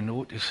man in der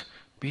Not ist,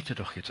 bete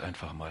doch jetzt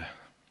einfach mal.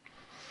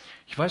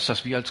 Ich weiß,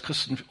 dass wir als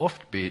Christen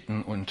oft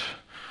beten und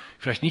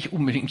vielleicht nicht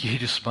unbedingt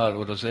jedes Mal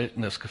oder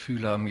selten das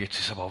Gefühl haben, jetzt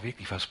ist aber auch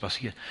wirklich was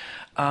passiert.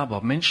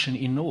 Aber Menschen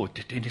in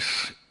Not, denen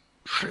es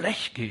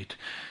schlecht geht,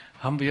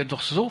 haben wir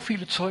doch so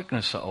viele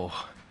Zeugnisse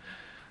auch.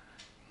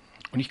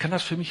 Und ich kann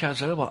das für mich ja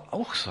selber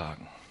auch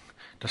sagen,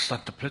 dass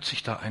dann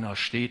plötzlich da einer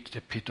steht,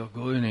 der Peter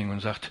Golding,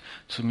 und sagt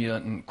zu mir,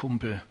 ein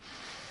Kumpel,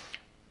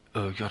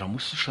 ja, da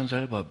musst du schon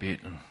selber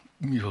beten.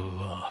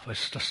 Ja,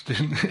 was ist das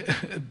denn?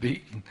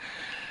 Beten.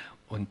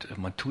 Und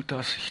man tut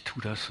das, ich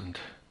tue das und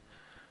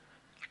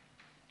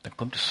dann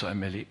kommt es zu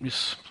einem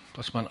Erlebnis,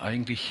 was man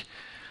eigentlich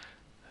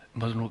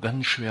immer nur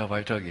ganz schwer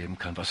weitergeben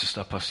kann. Was ist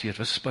da passiert?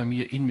 Was ist bei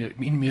mir, in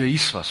mir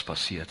ist was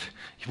passiert.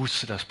 Ich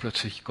wusste, dass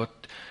plötzlich Gott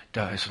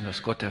da ist und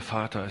dass Gott der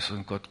Vater ist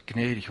und Gott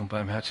gnädig und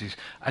barmherzig ist.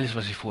 Alles,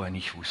 was ich vorher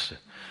nicht wusste.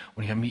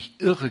 Und ich habe mich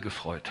irre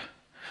gefreut,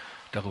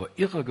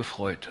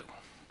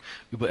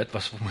 über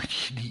etwas, womit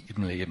ich nie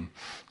im Leben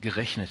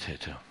gerechnet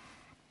hätte.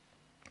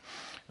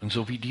 Und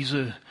so wie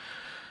diese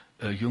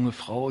junge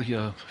Frau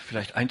hier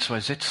vielleicht 1, 2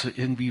 Sätze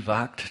irgendwie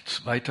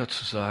wagt, weiter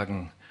zu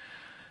sagen,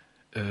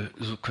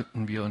 so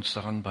könnten wir uns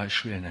daran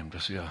Beispiel nehmen,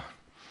 dass wir,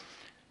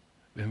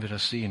 wenn wir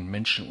das sehen,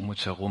 Menschen um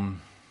uns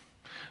herum,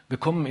 wir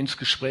kommen ins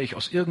Gespräch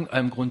aus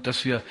irgendeinem Grund,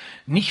 dass wir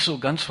nicht so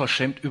ganz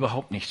verschämt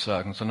überhaupt nichts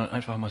sagen, sondern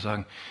einfach mal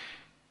sagen,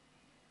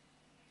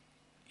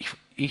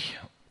 ich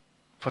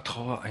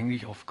vertraue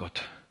eigentlich auf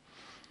Gott,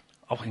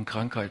 auch in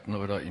Krankheiten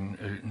oder in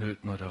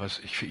Nöten oder was.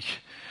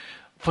 Ich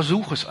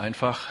versuche es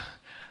einfach,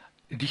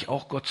 dich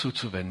auch Gott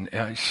zuzuwenden.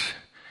 Er ist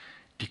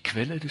die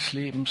Quelle des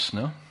Lebens,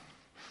 ne?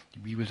 Die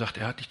Bibel sagt,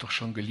 er hat dich doch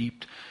schon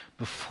geliebt,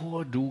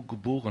 bevor du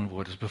geboren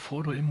wurdest,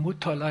 bevor du im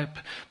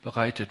Mutterleib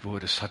bereitet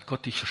wurdest, hat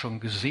Gott dich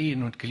schon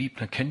gesehen und geliebt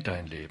und er kennt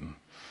dein Leben.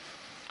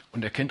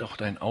 Und er kennt auch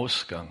deinen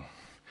Ausgang.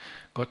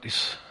 Gott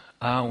ist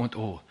A und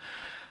O,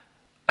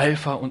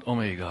 Alpha und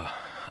Omega,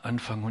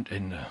 Anfang und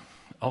Ende,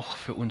 auch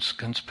für uns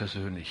ganz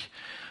persönlich.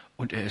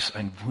 Und er ist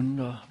ein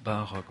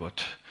wunderbarer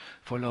Gott,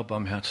 voller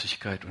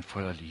Barmherzigkeit und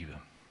voller Liebe.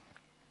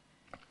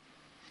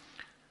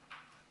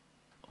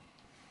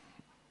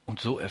 Und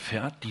so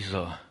erfährt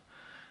dieser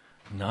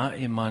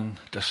Naaman,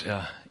 dass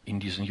er in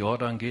diesen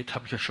Jordan geht.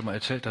 Habe ich ja schon mal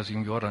erzählt, dass ich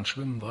im Jordan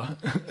schwimmen war.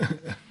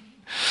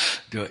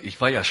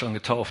 Ich war ja schon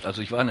getauft,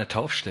 also ich war an der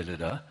Taufstelle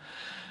da.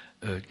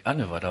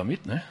 Anne war da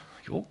mit, ne?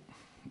 Jo,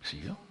 ist sie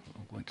hier?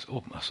 Ganz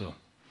oben, ach so.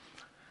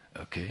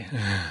 Okay.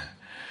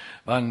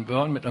 Wir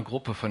waren mit einer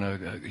Gruppe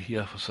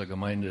hier aus der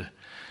Gemeinde,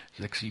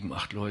 6, 7,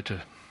 8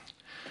 Leute,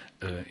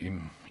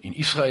 in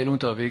Israel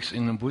unterwegs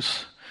in einem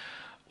Bus.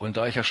 Und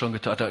da ich ja schon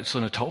getauft, da ist so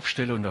eine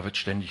Taufstelle und da wird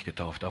ständig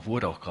getauft. Da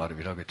wurde auch gerade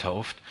wieder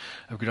getauft.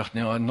 Ich habe gedacht,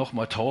 ja,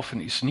 nochmal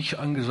taufen ist nicht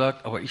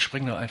angesagt, aber ich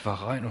springe da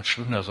einfach rein und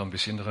schwimme da so ein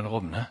bisschen drin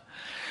rum. Ne?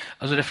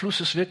 Also der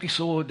Fluss ist wirklich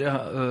so,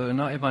 der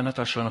Naaman hat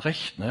da schon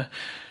recht. Ne?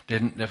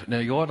 Denn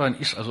der Jordan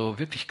ist also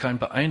wirklich kein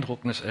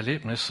beeindruckendes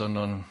Erlebnis,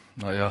 sondern,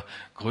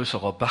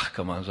 größerer Bach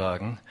kann man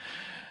sagen.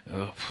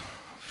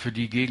 Für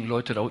die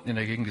Leute da unten in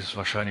der Gegend ist es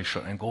wahrscheinlich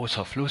schon ein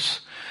großer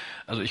Fluss.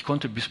 Also ich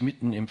konnte bis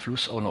mitten im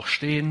Fluss auch noch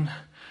stehen.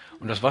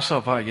 Und das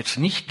Wasser war jetzt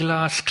nicht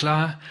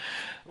glasklar,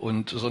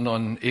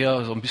 sondern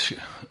eher so ein bisschen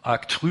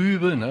arg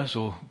trübe, ne,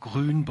 so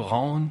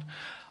grün-braun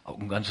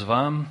und ganz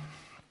warm.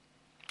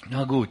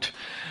 Na gut,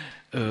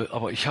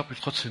 aber ich habe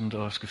trotzdem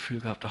das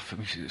Gefühl gehabt, für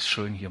mich ist es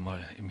schön, hier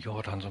mal im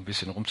Jordan so ein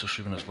bisschen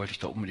rumzuschwimmen, das wollte ich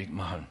da unbedingt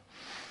machen.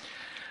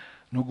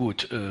 Nur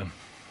gut,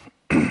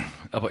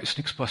 aber ist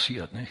nichts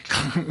passiert. Ne?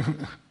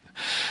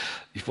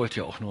 Ich wollte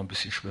ja auch nur ein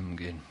bisschen schwimmen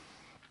gehen.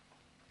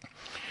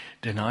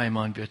 Der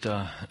Naaman wird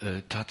da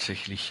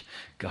tatsächlich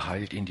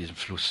geheilt in diesem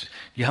Fluss.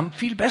 Die haben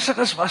viel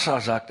besseres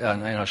Wasser, sagt er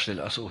an einer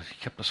Stelle. Achso,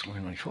 ich habe das noch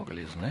nicht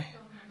vorgelesen, ne?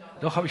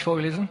 Doch, habe ich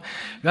vorgelesen.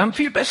 Wir haben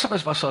viel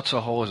besseres Wasser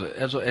zu Hause.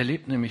 Also er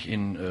lebt nämlich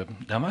in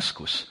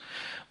Damaskus.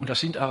 Und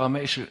das ist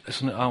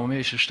eine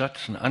aramäische Stadt.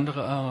 Eine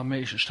andere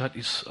aramäische Stadt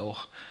ist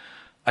auch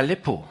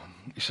Aleppo.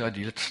 Ist ja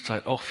die letzte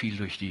Zeit auch viel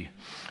durch die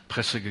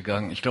Presse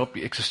gegangen. Ich glaube,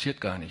 die existiert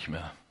gar nicht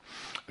mehr.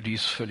 Die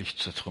ist völlig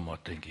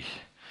zertrümmert, denke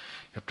ich.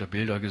 Ich habe da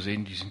Bilder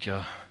gesehen, die sind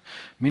ja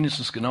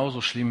mindestens genauso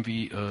schlimm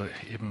wie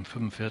eben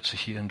 45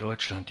 hier in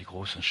Deutschland, die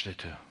großen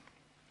Städte.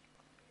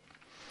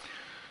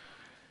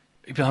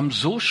 Wir haben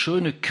so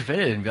schöne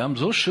Quellen, wir haben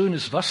so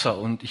schönes Wasser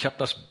und ich habe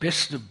das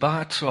beste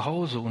Bad zu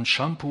Hause und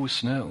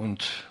Shampoos, ne,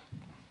 und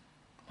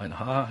mein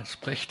Haar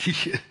ist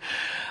prächtig,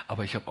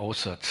 aber ich habe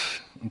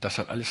Aussatz und das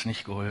hat alles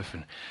nicht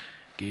geholfen.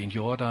 Gehe in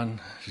Jordan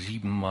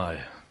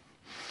 7-mal.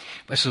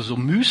 Weißt du, so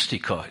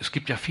Mystiker, es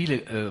gibt ja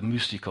viele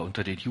Mystiker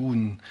unter den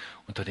Juden,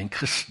 unter den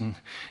Christen,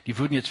 die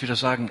würden jetzt wieder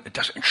sagen,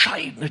 das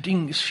entscheidende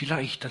Ding ist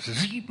vielleicht das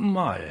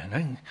 7-mal.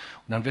 Ne?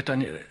 Und dann wird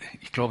dann,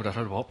 ich glaube, das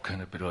hat überhaupt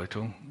keine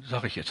Bedeutung,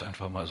 sage ich jetzt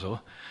einfach mal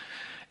so.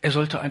 Er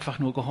sollte einfach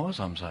nur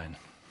gehorsam sein.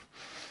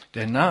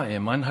 Der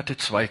Naaman hatte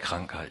 2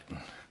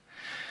 Krankheiten.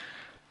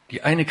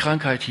 Die eine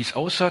Krankheit hieß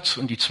Aussatz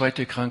und die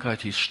zweite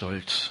Krankheit hieß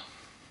Stolz.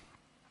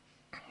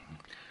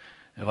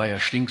 Er war ja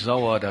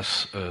stinksauer,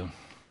 dass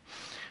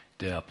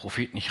der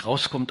Prophet nicht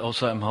rauskommt aus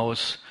seinem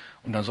Haus.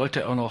 Und dann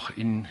sollte er auch noch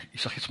in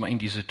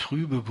diese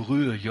trübe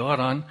Brühe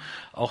Jordan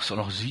auch so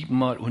noch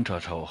 7-mal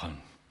untertauchen.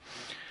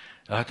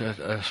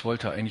 Das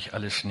wollte er eigentlich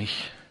alles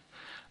nicht.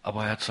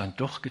 Aber er hat es dann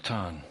doch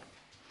getan.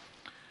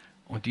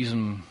 Aber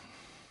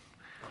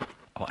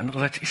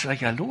andererseits ist er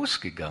ja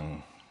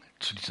losgegangen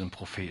zu diesem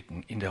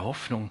Propheten, in der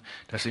Hoffnung,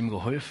 dass ihm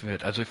geholfen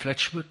wird. Also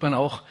vielleicht spürt man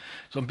auch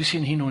so ein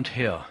bisschen hin und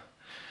her.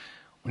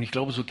 Und ich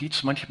glaube, so geht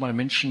es manchmal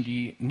Menschen,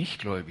 die nicht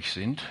gläubig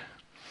sind.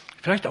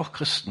 Vielleicht auch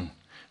Christen.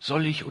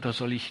 Soll ich oder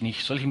soll ich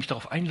nicht? Soll ich mich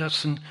darauf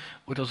einlassen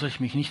oder soll ich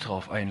mich nicht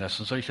darauf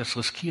einlassen? Soll ich das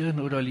riskieren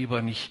oder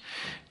lieber nicht?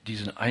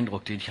 Diesen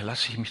Eindruck,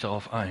 lasse ich mich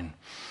darauf ein.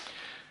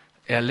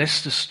 Er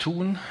lässt es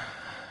tun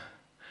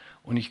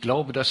und ich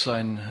glaube, dass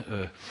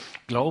sein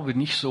Glaube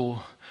nicht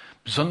so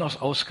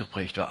besonders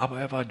ausgeprägt war. Aber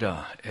er war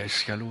da. Er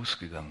ist ja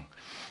losgegangen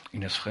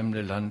in das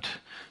fremde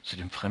Land zu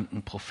dem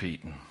fremden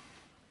Propheten.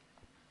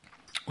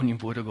 Und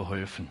ihm wurde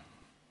geholfen.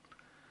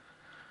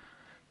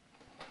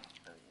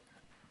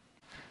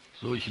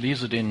 So, ich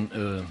lese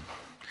den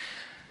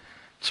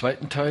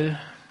zweiten Teil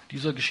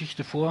dieser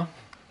Geschichte vor.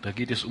 Da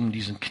geht es um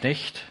diesen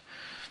Knecht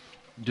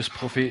des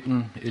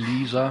Propheten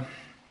Elisa.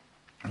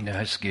 Der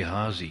heißt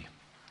Gehasi.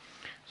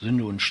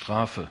 Sünde und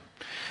Strafe.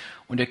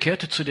 Und er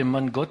kehrte zu dem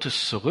Mann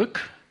Gottes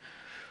zurück,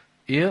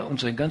 er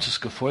und sein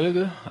ganzes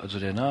Gefolge, also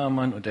der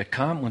Naaman, und er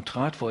kam und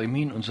trat vor ihm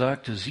hin und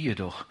sagte, siehe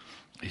doch,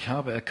 ich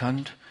habe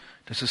erkannt,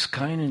 dass es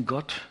keinen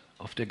Gott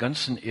auf der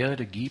ganzen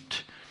Erde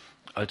gibt,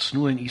 als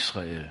nur in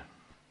Israel.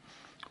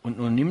 Und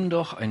nun nimm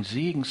doch ein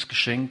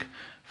Segensgeschenk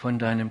von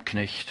deinem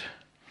Knecht.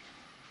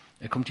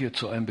 Er kommt hier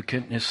zu einem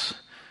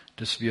Bekenntnis,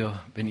 das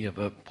wir, wenn ihr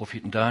bei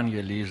Propheten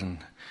Daniel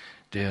lesen,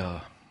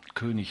 der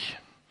König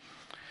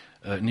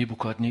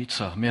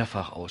Nebukadnezar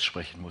mehrfach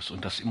aussprechen muss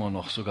und das immer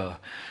noch sogar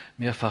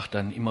mehrfach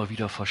dann immer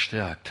wieder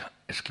verstärkt.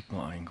 Es gibt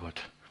nur einen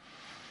Gott,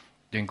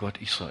 den Gott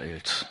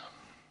Israels.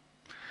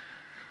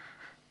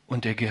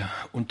 Und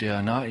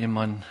der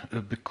Naaman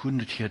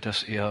bekundet hier,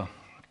 dass er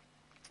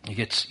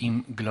jetzt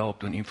ihm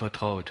glaubt und ihm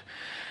vertraut.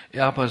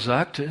 Er aber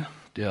sagte,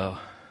 der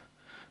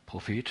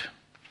Prophet,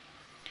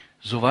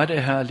 so wahr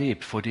der Herr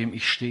lebt, vor dem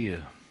ich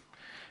stehe,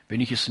 wenn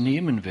ich es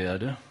nehmen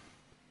werde,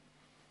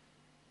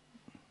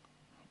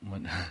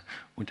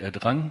 und er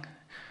drang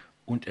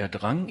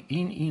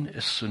ihn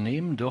es zu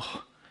nehmen,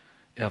 doch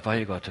er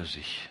weigerte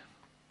sich.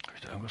 Habe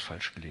ich da irgendwas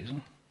falsch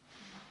gelesen?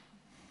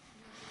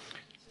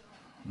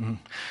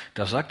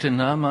 Da sagte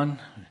Naaman,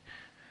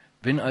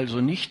 wenn also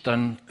nicht,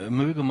 dann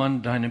möge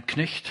man deinem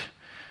Knecht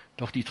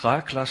doch die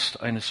Traglast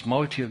eines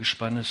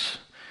Maultiergespannes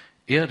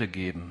Erde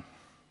geben.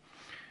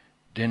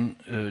 Denn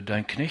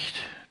dein Knecht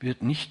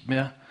wird nicht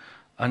mehr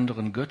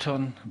anderen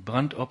Göttern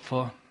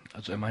Brandopfer,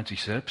 also er meint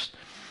sich selbst,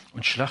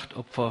 und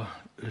Schlachtopfer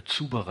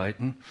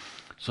zubereiten,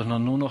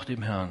 sondern nur noch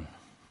dem Herrn.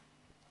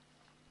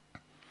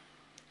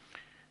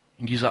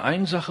 In dieser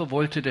einen Sache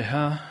wollte der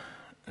Herr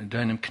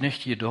deinem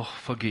Knecht jedoch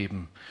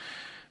vergeben.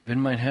 Wenn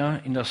mein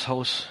Herr in das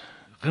Haus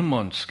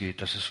Rimmons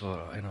geht, das ist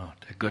einer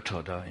der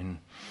Götter da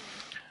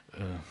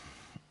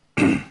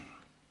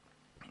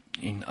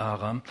in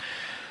Aram,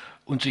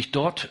 und sich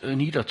dort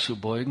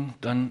niederzubeugen,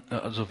 dann,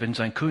 also wenn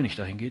sein König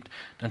dahin geht,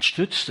 dann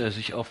stützt er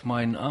sich auf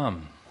meinen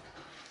Arm.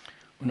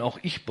 Und auch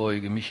ich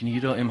beuge mich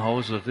nieder im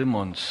Hause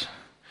Rimmons.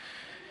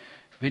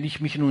 Wenn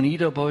ich mich nun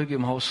niederbeuge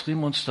im Haus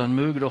Rimmons, dann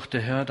möge doch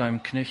der Herr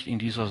deinem Knecht in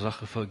dieser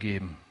Sache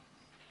vergeben.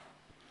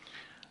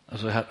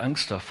 Also er hat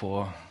Angst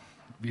davor,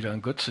 wieder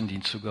in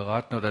Götzendienst zu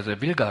geraten, oder er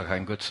will gar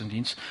keinen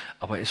Götzendienst,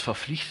 aber er ist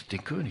verpflichtet,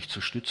 den König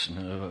zu stützen.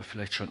 Er war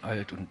vielleicht schon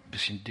alt und ein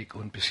bisschen dick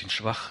und ein bisschen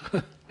schwach.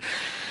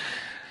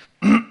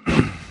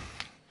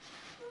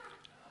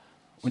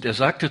 Und er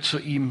sagte zu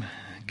ihm,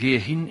 gehe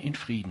hin in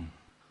Frieden.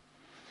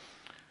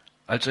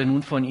 Als er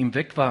nun von ihm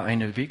weg war,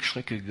 eine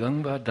Wegstrecke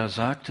gegangen war, da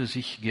sagte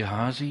sich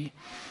Gehasi,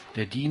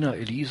 der Diener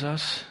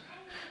Elisas,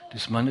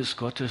 des Mannes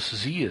Gottes,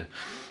 siehe,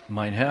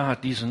 mein Herr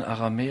hat diesen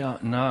Aramäer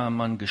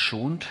Naaman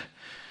geschont,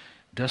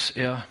 dass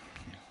er,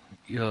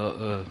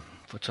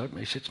 verzeiht mir,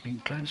 ich setze mich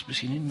ein kleines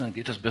bisschen hin, dann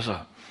geht das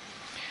besser,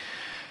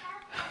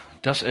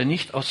 dass er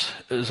nicht aus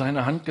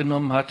seiner Hand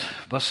genommen hat,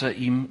 was er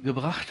ihm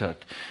gebracht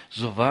hat.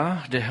 So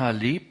wahr der Herr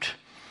lebt,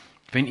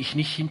 wenn ich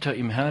nicht hinter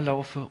ihm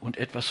herlaufe und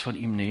etwas von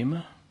ihm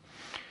nehme.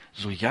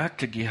 So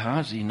jagte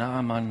Gehasi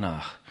Naaman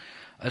nach.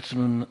 Als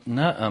nun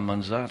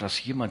Naaman sah,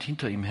 dass jemand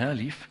hinter ihm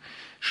herlief,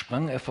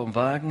 sprang er vom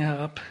Wagen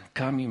herab,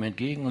 kam ihm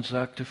entgegen und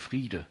sagte,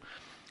 Friede.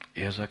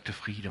 Er sagte,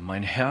 Friede.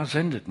 Mein Herr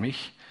sendet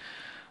mich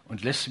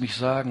und lässt mich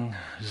sagen,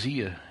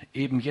 siehe,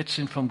 eben jetzt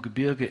sind vom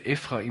Gebirge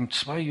Ephraim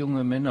 2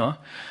 junge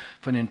Männer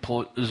von den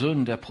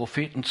Söhnen der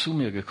Propheten zu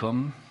mir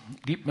gekommen.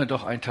 Gib mir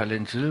doch ein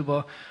Talent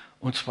Silber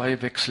und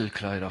 2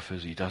 Wechselkleider für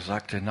sie. Da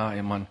sagte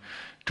Naaman,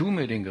 tu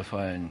mir den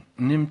Gefallen,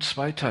 nimm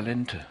 2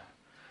 Talente.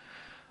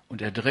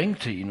 Und er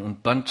drängte ihn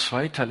und band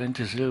 2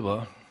 Talente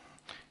Silber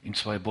in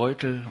 2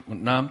 Beutel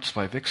und nahm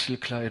 2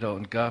 Wechselkleider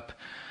und gab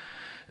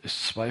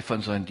es 2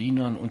 von seinen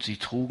Dienern, und sie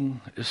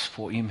trugen es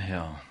vor ihm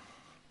her.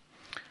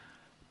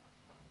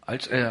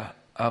 Als er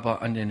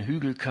aber an den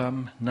Hügel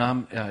kam,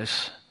 nahm er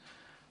es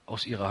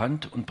aus ihrer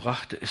Hand und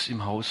brachte es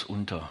im Haus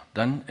unter.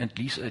 Dann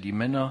entließ er die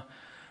Männer,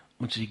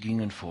 und sie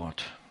gingen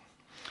fort.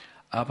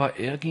 Aber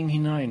er ging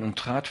hinein und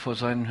trat vor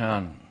seinen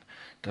Herrn.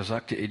 Da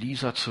sagte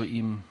Elisa zu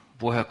ihm,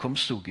 woher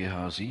kommst du,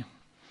 Gehasi?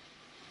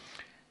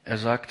 Er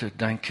sagte,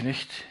 dein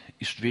Knecht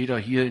ist weder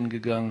hierhin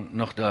gegangen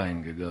noch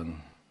dahin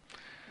gegangen.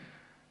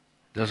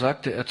 Da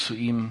sagte er zu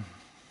ihm,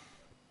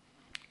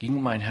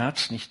 ging mein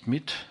Herz nicht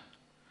mit,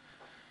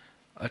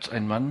 als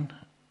ein Mann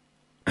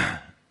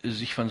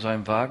sich von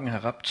seinem Wagen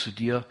herab zu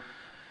dir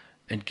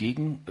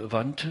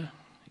entgegenwandte?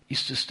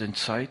 Ist es denn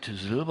Zeit,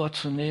 Silber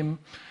zu nehmen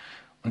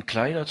und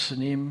Kleider zu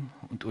nehmen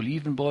und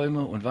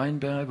Olivenbäume und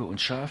Weinberge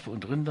und Schafe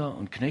und Rinder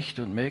und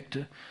Knechte und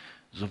Mägde?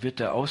 So wird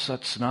der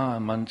Aussatz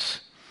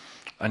Naamans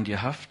an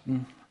dir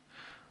haften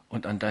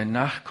und an deinen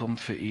Nachkommen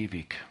für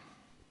ewig.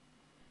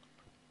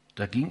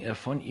 Da ging er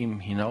von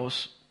ihm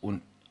hinaus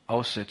und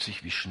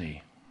aussätzig wie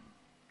Schnee.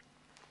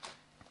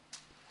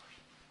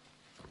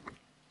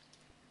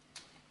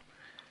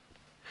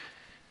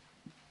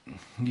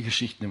 Die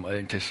Geschichten im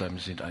Alten Testament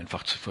sind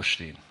einfach zu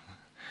verstehen.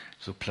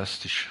 So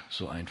plastisch,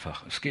 so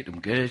einfach. Es geht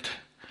um Geld.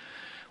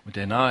 Und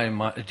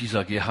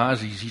dieser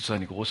Gehasi sieht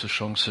seine große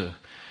Chance,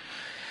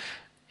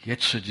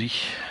 jetzt für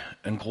sich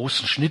einen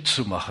großen Schnitt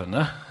zu machen,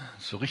 ne?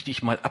 So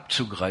richtig mal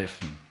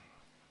abzugreifen.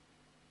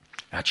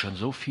 Er hat schon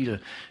so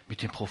viel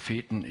mit dem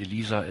Propheten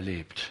Elisa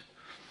erlebt.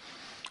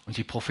 Und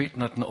die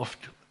Propheten hatten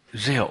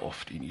sehr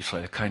oft in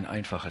Israel kein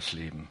einfaches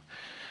Leben.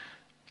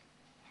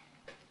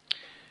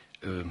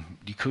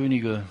 Die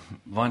Könige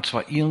waren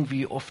zwar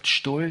irgendwie oft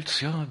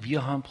stolz, ja,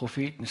 wir haben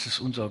Propheten, es ist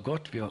unser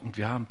Gott,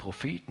 wir haben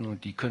Propheten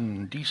und die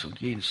können dies und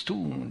jenes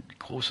tun und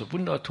große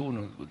Wunder tun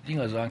und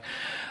Dinge sagen,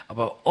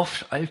 aber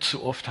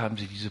allzu oft haben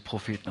sie diese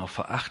Propheten auch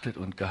verachtet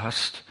und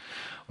gehasst.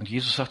 Und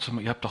Jesus sagt zu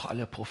mir, ihr habt doch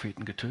alle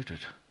Propheten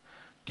getötet.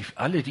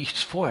 Alle, die ich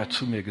vorher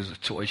zu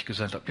euch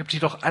gesandt habe, ihr habt sie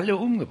doch alle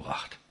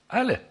umgebracht.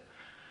 Alle.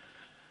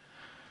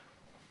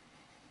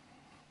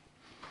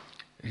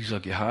 Dieser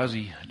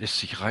Gehasi lässt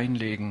sich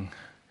reinlegen,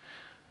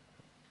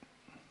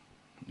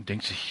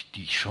 denkt sich,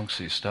 die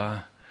Chance ist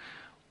da,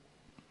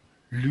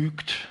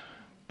 lügt,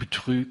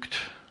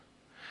 betrügt,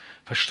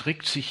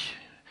 verstrickt sich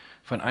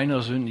von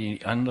einer Sünde in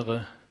die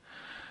andere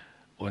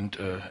und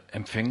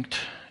empfängt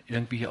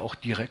irgendwie auch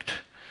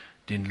direkt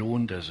den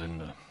Lohn der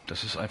Sünde.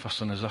 Das ist einfach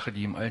so eine Sache,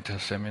 die im Alten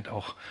Testament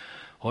auch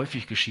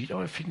häufig geschieht,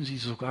 aber finden Sie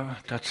sogar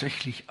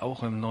tatsächlich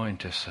auch im Neuen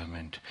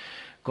Testament.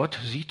 Gott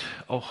sieht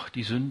auch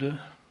die Sünde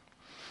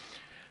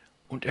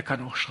und er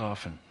kann auch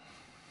strafen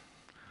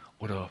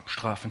oder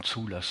Strafen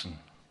zulassen,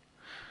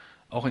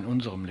 auch in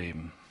unserem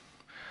Leben.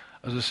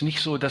 Also es ist nicht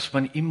so, dass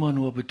man immer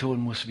nur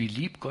betonen muss, wie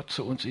lieb Gott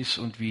zu uns ist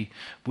und wie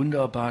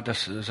wunderbar,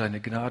 dass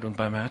seine Gnade und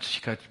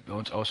Barmherzigkeit bei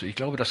uns ausübt. Ich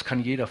glaube, das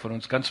kann jeder von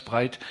uns ganz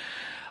breit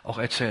auch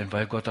erzählen,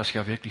 weil Gott das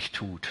ja wirklich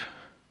tut.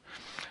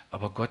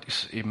 Aber Gott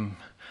ist eben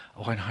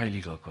auch ein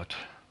heiliger Gott.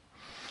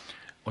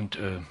 Und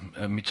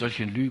mit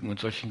solchen Lügen und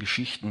solchen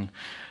Geschichten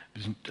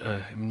sind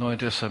im Neuen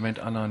Testament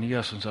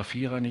Ananias und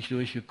Sapphira nicht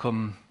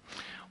durchgekommen.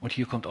 Und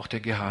hier kommt auch der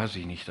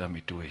Gehasi nicht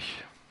damit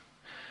durch.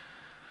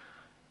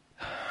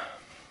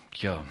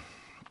 Ja,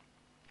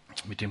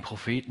 mit dem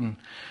Propheten,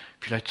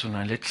 vielleicht so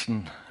einen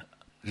letzten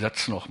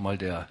Satz nochmal,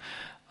 der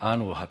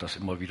Arno hat das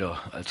immer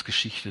wieder als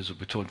Geschichte so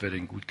betont, wer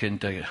den gut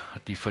kennt, der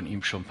hat die von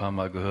ihm schon ein paar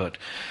Mal gehört.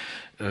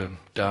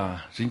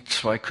 Da sind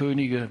zwei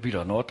Könige,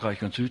 wieder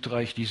Nordreich und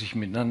Südreich, die sich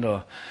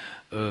miteinander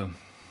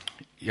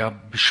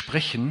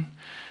besprechen,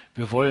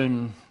 wir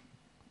wollen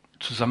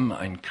zusammen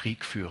einen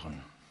Krieg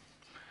führen.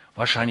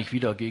 Wahrscheinlich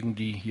wieder gegen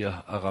die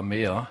hier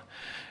Aramäer,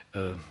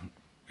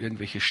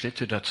 irgendwelche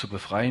Städte da zu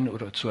befreien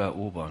oder zu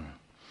erobern.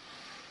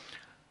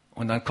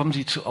 Und dann kommen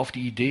sie auf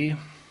die Idee,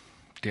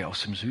 der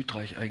aus dem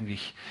Südreich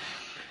eigentlich,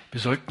 wir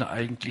sollten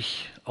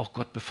eigentlich auch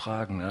Gott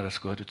befragen. Ne?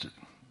 Das gehörte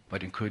bei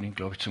den Königen,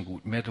 glaube ich, zum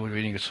Guten, mehr oder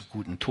weniger zum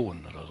guten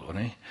Ton oder so.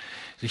 Ne?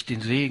 Sich den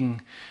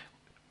Segen,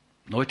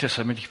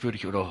 neutestamentlich würde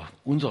ich, oder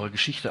unserer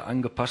Geschichte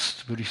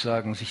angepasst, würde ich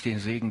sagen, sich den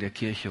Segen der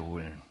Kirche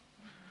holen.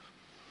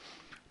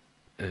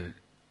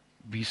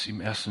 Wie es im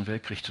Ersten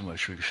Weltkrieg zum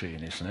Beispiel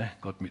geschehen ist. Ne?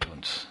 Gott mit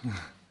uns.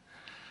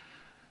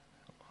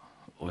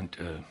 Und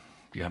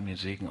wir haben den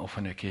Segen auch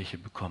von der Kirche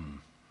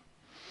bekommen.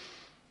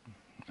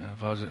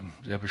 War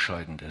sehr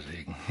bescheiden, der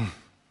Segen.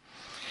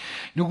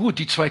 Nun gut,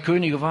 die zwei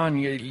Könige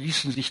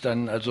ließen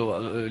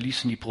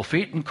die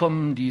Propheten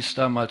kommen, die es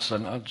damals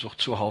dann also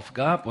zuhauf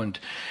gab,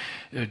 und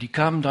die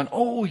kamen dann,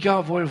 oh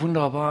jawohl,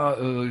 wunderbar,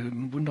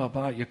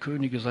 wunderbar, ihr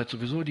Könige seid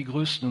sowieso die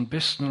Größten und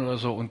Besten oder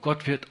so, und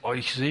Gott wird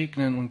euch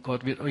segnen und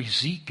Gott wird euch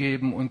Sieg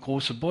geben und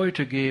große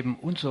Beute geben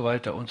und so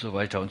weiter und so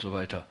weiter und so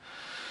weiter.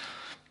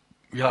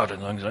 Ja,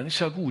 dann sagen sie, dann ist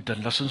ja gut,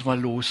 dann lass uns mal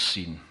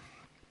losziehen.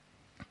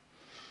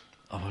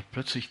 Aber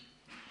plötzlich,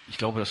 ich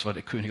glaube, das war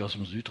der König aus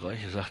dem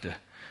Südreich, er sagte,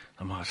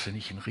 dann hast du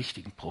nicht einen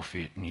richtigen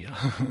Propheten hier.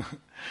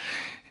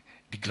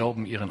 Die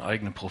glauben ihren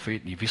eigenen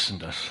Propheten, die wissen,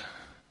 dass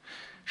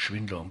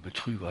Schwindler und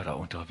Betrüger da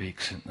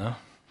unterwegs sind, ne?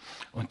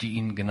 Und die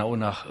ihnen genau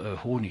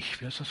nach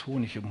Honig, wie heißt das,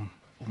 Honig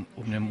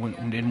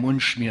um den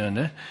Mund schmieren,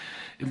 ne?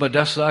 Immer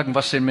das sagen,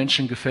 was den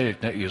Menschen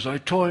gefällt. Ne? Ihr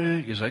seid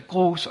toll, ihr seid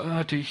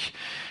großartig,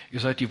 ihr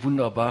seid die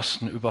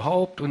wunderbarsten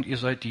überhaupt und ihr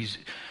seid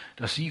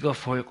das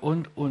Siegervolk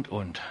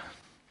und.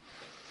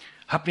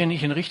 Habt ihr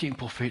nicht einen richtigen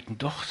Propheten?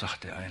 Doch,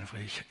 sagt der eine.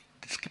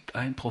 Es gibt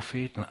einen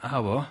Propheten,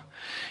 aber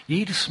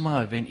jedes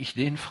Mal, wenn ich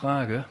den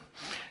frage,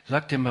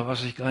 sagt er mir,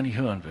 was ich gar nicht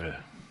hören will.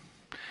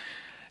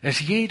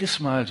 Es ist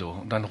jedes Mal so.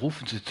 Und dann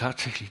rufen sie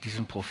tatsächlich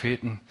diesen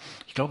Propheten,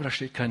 ich glaube, da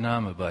steht kein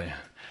Name bei.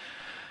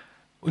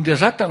 Und der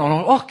sagt dann auch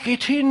noch, ach,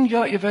 geht hin,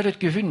 ja, ihr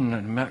werdet gewinnen.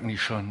 Dann merken die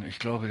schon, ich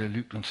glaube, der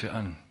lügt uns hier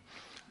an.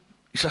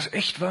 Ist das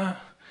echt wahr?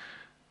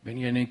 Wenn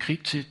ihr in den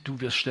Krieg zieht,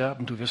 du wirst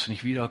sterben, du wirst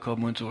nicht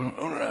wiederkommen und so. Und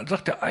dann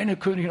sagt der eine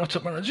König noch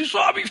zu mir, siehst du,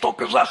 habe ich doch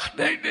gesagt.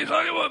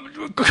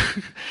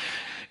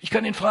 Ich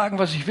kann ihn fragen,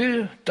 was ich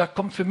will, da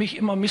kommt für mich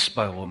immer Mist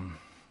bei rum.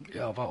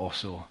 Ja, war auch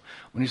so.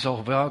 Und ist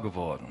auch wahr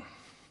geworden.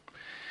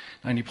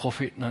 Nein, die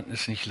Propheten hatten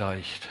es nicht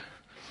leicht.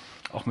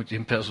 Auch mit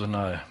dem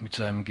Personal, mit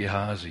seinem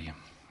Gehasi.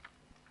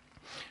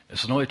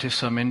 Das Neue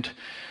Testament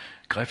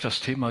greift das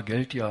Thema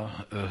Geld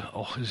ja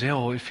auch sehr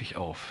häufig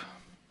auf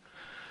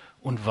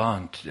und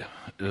warnt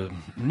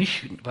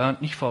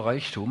nicht vor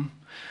Reichtum,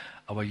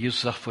 aber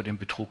Jesus sagt vor dem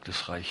Betrug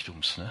des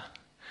Reichtums. Ne?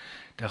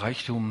 Der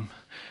Reichtum,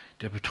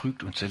 der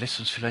betrügt uns, der lässt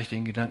uns vielleicht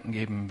den Gedanken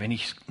geben, wenn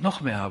ich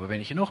noch mehr habe, wenn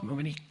ich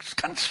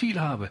ganz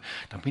viel habe,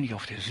 dann bin ich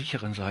auf der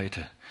sicheren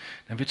Seite.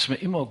 Dann wird es mir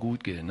immer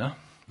gut gehen, ne?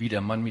 Wie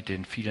der Mann mit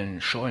den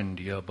vielen Scheunen,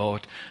 die er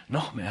baut.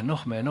 Noch mehr.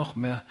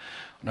 Und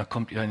dann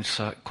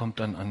kommt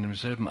dann an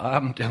demselben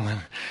Abend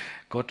irgendwann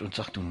Gott und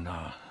sagt,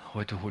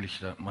 heute hole ich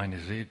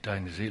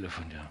deine Seele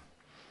von dir.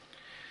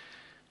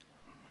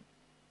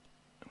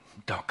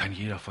 Da kann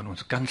jeder von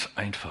uns ganz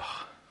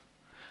einfach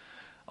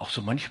auch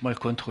so manchmal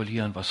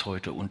kontrollieren, was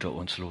heute unter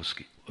uns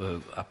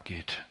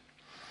abgeht.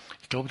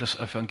 Ich glaube, das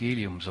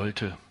Evangelium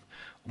sollte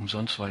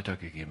umsonst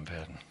weitergegeben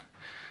werden.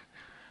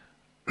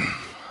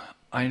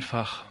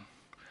 Einfach.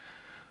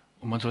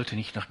 Und man sollte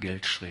nicht nach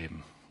Geld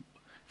streben.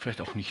 Vielleicht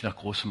auch nicht nach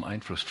großem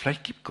Einfluss.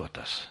 Vielleicht gibt Gott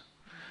das.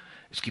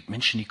 Es gibt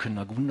Menschen, die können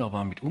da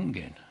wunderbar mit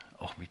umgehen.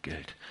 auch mit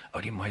Geld.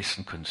 Aber die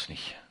meisten können es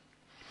nicht.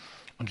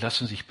 Und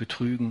lassen sich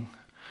betrügen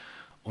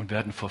und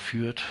werden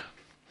verführt.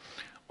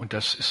 Und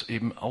das ist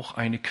eben auch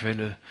eine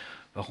Quelle,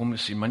 warum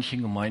es in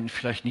manchen Gemeinden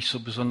vielleicht nicht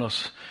so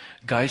besonders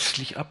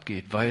geistlich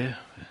abgeht, weil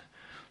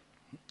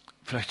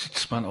vielleicht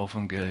sitzt man auf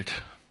dem Geld,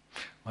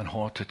 man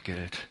hortet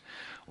Geld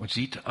und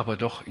sieht aber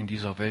doch in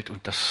dieser Welt,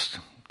 und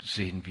das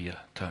sehen wir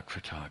Tag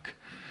für Tag,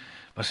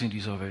 was in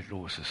dieser Welt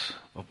los ist,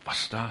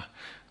 was da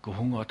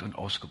gehungert und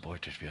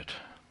ausgebeutet wird.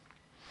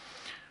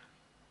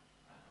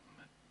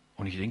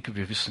 Und ich denke,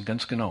 wir wissen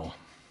ganz genau,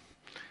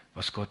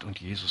 was Gott und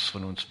Jesus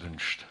von uns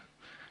wünscht,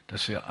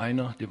 dass wir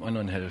einer dem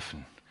anderen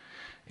helfen,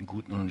 in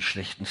guten und in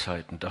schlechten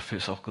Zeiten. Dafür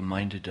ist auch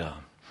Gemeinde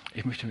da.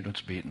 Ich möchte mit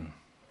uns beten.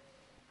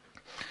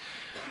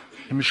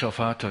 Himmlischer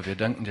Vater, wir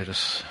danken dir,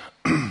 dass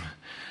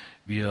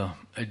wir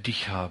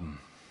dich haben,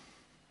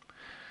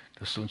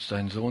 dass du uns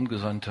deinen Sohn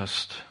gesandt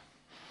hast,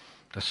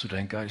 dass du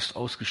deinen Geist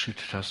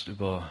ausgeschüttet hast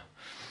über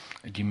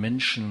die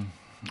Menschen,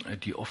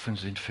 die offen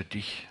sind für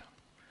dich.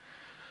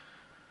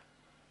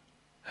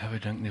 Herr, wir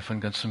danken dir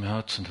von ganzem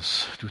Herzen,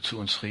 dass du zu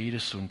uns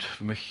redest, und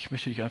ich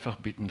möchte dich einfach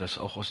bitten, dass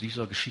auch aus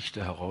dieser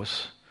Geschichte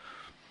heraus,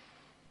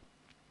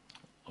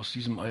 aus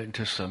diesem Alten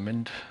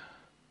Testament,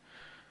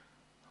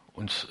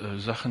 uns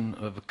Sachen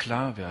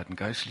klar werden,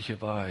 geistliche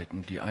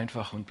Wahrheiten, die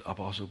einfach und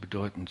aber auch so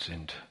bedeutend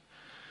sind.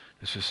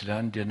 Dass wir es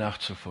lernen, dir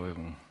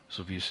nachzufolgen,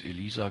 so wie es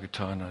Elisa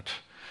getan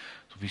hat,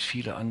 so wie es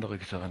viele andere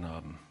getan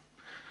haben.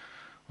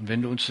 Und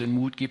wenn du uns den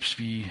Mut gibst,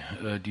 wie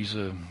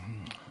diese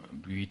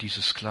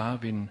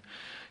Sklavin,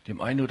 dem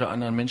einen oder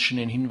anderen Menschen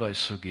den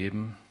Hinweis zu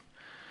geben,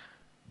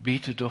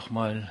 bete doch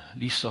mal,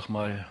 lies doch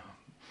mal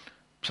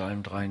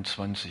Psalm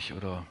 23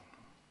 oder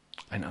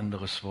ein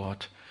anderes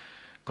Wort.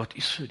 Gott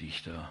ist für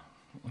dich da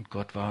und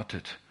Gott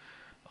wartet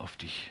auf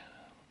dich.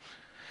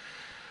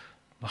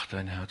 Mach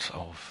dein Herz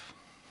auf.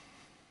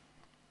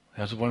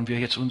 Ja, so wollen wir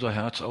jetzt unser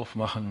Herz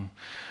aufmachen,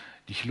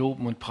 dich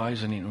loben und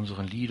preisen in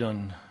unseren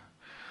Liedern.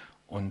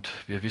 Und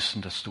wir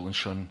wissen, dass du uns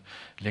schon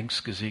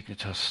längst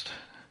gesegnet hast,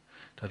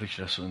 dadurch,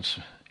 dass du uns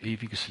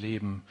ewiges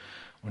Leben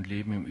und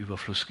Leben im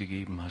Überfluss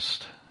gegeben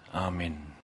hast. Amen.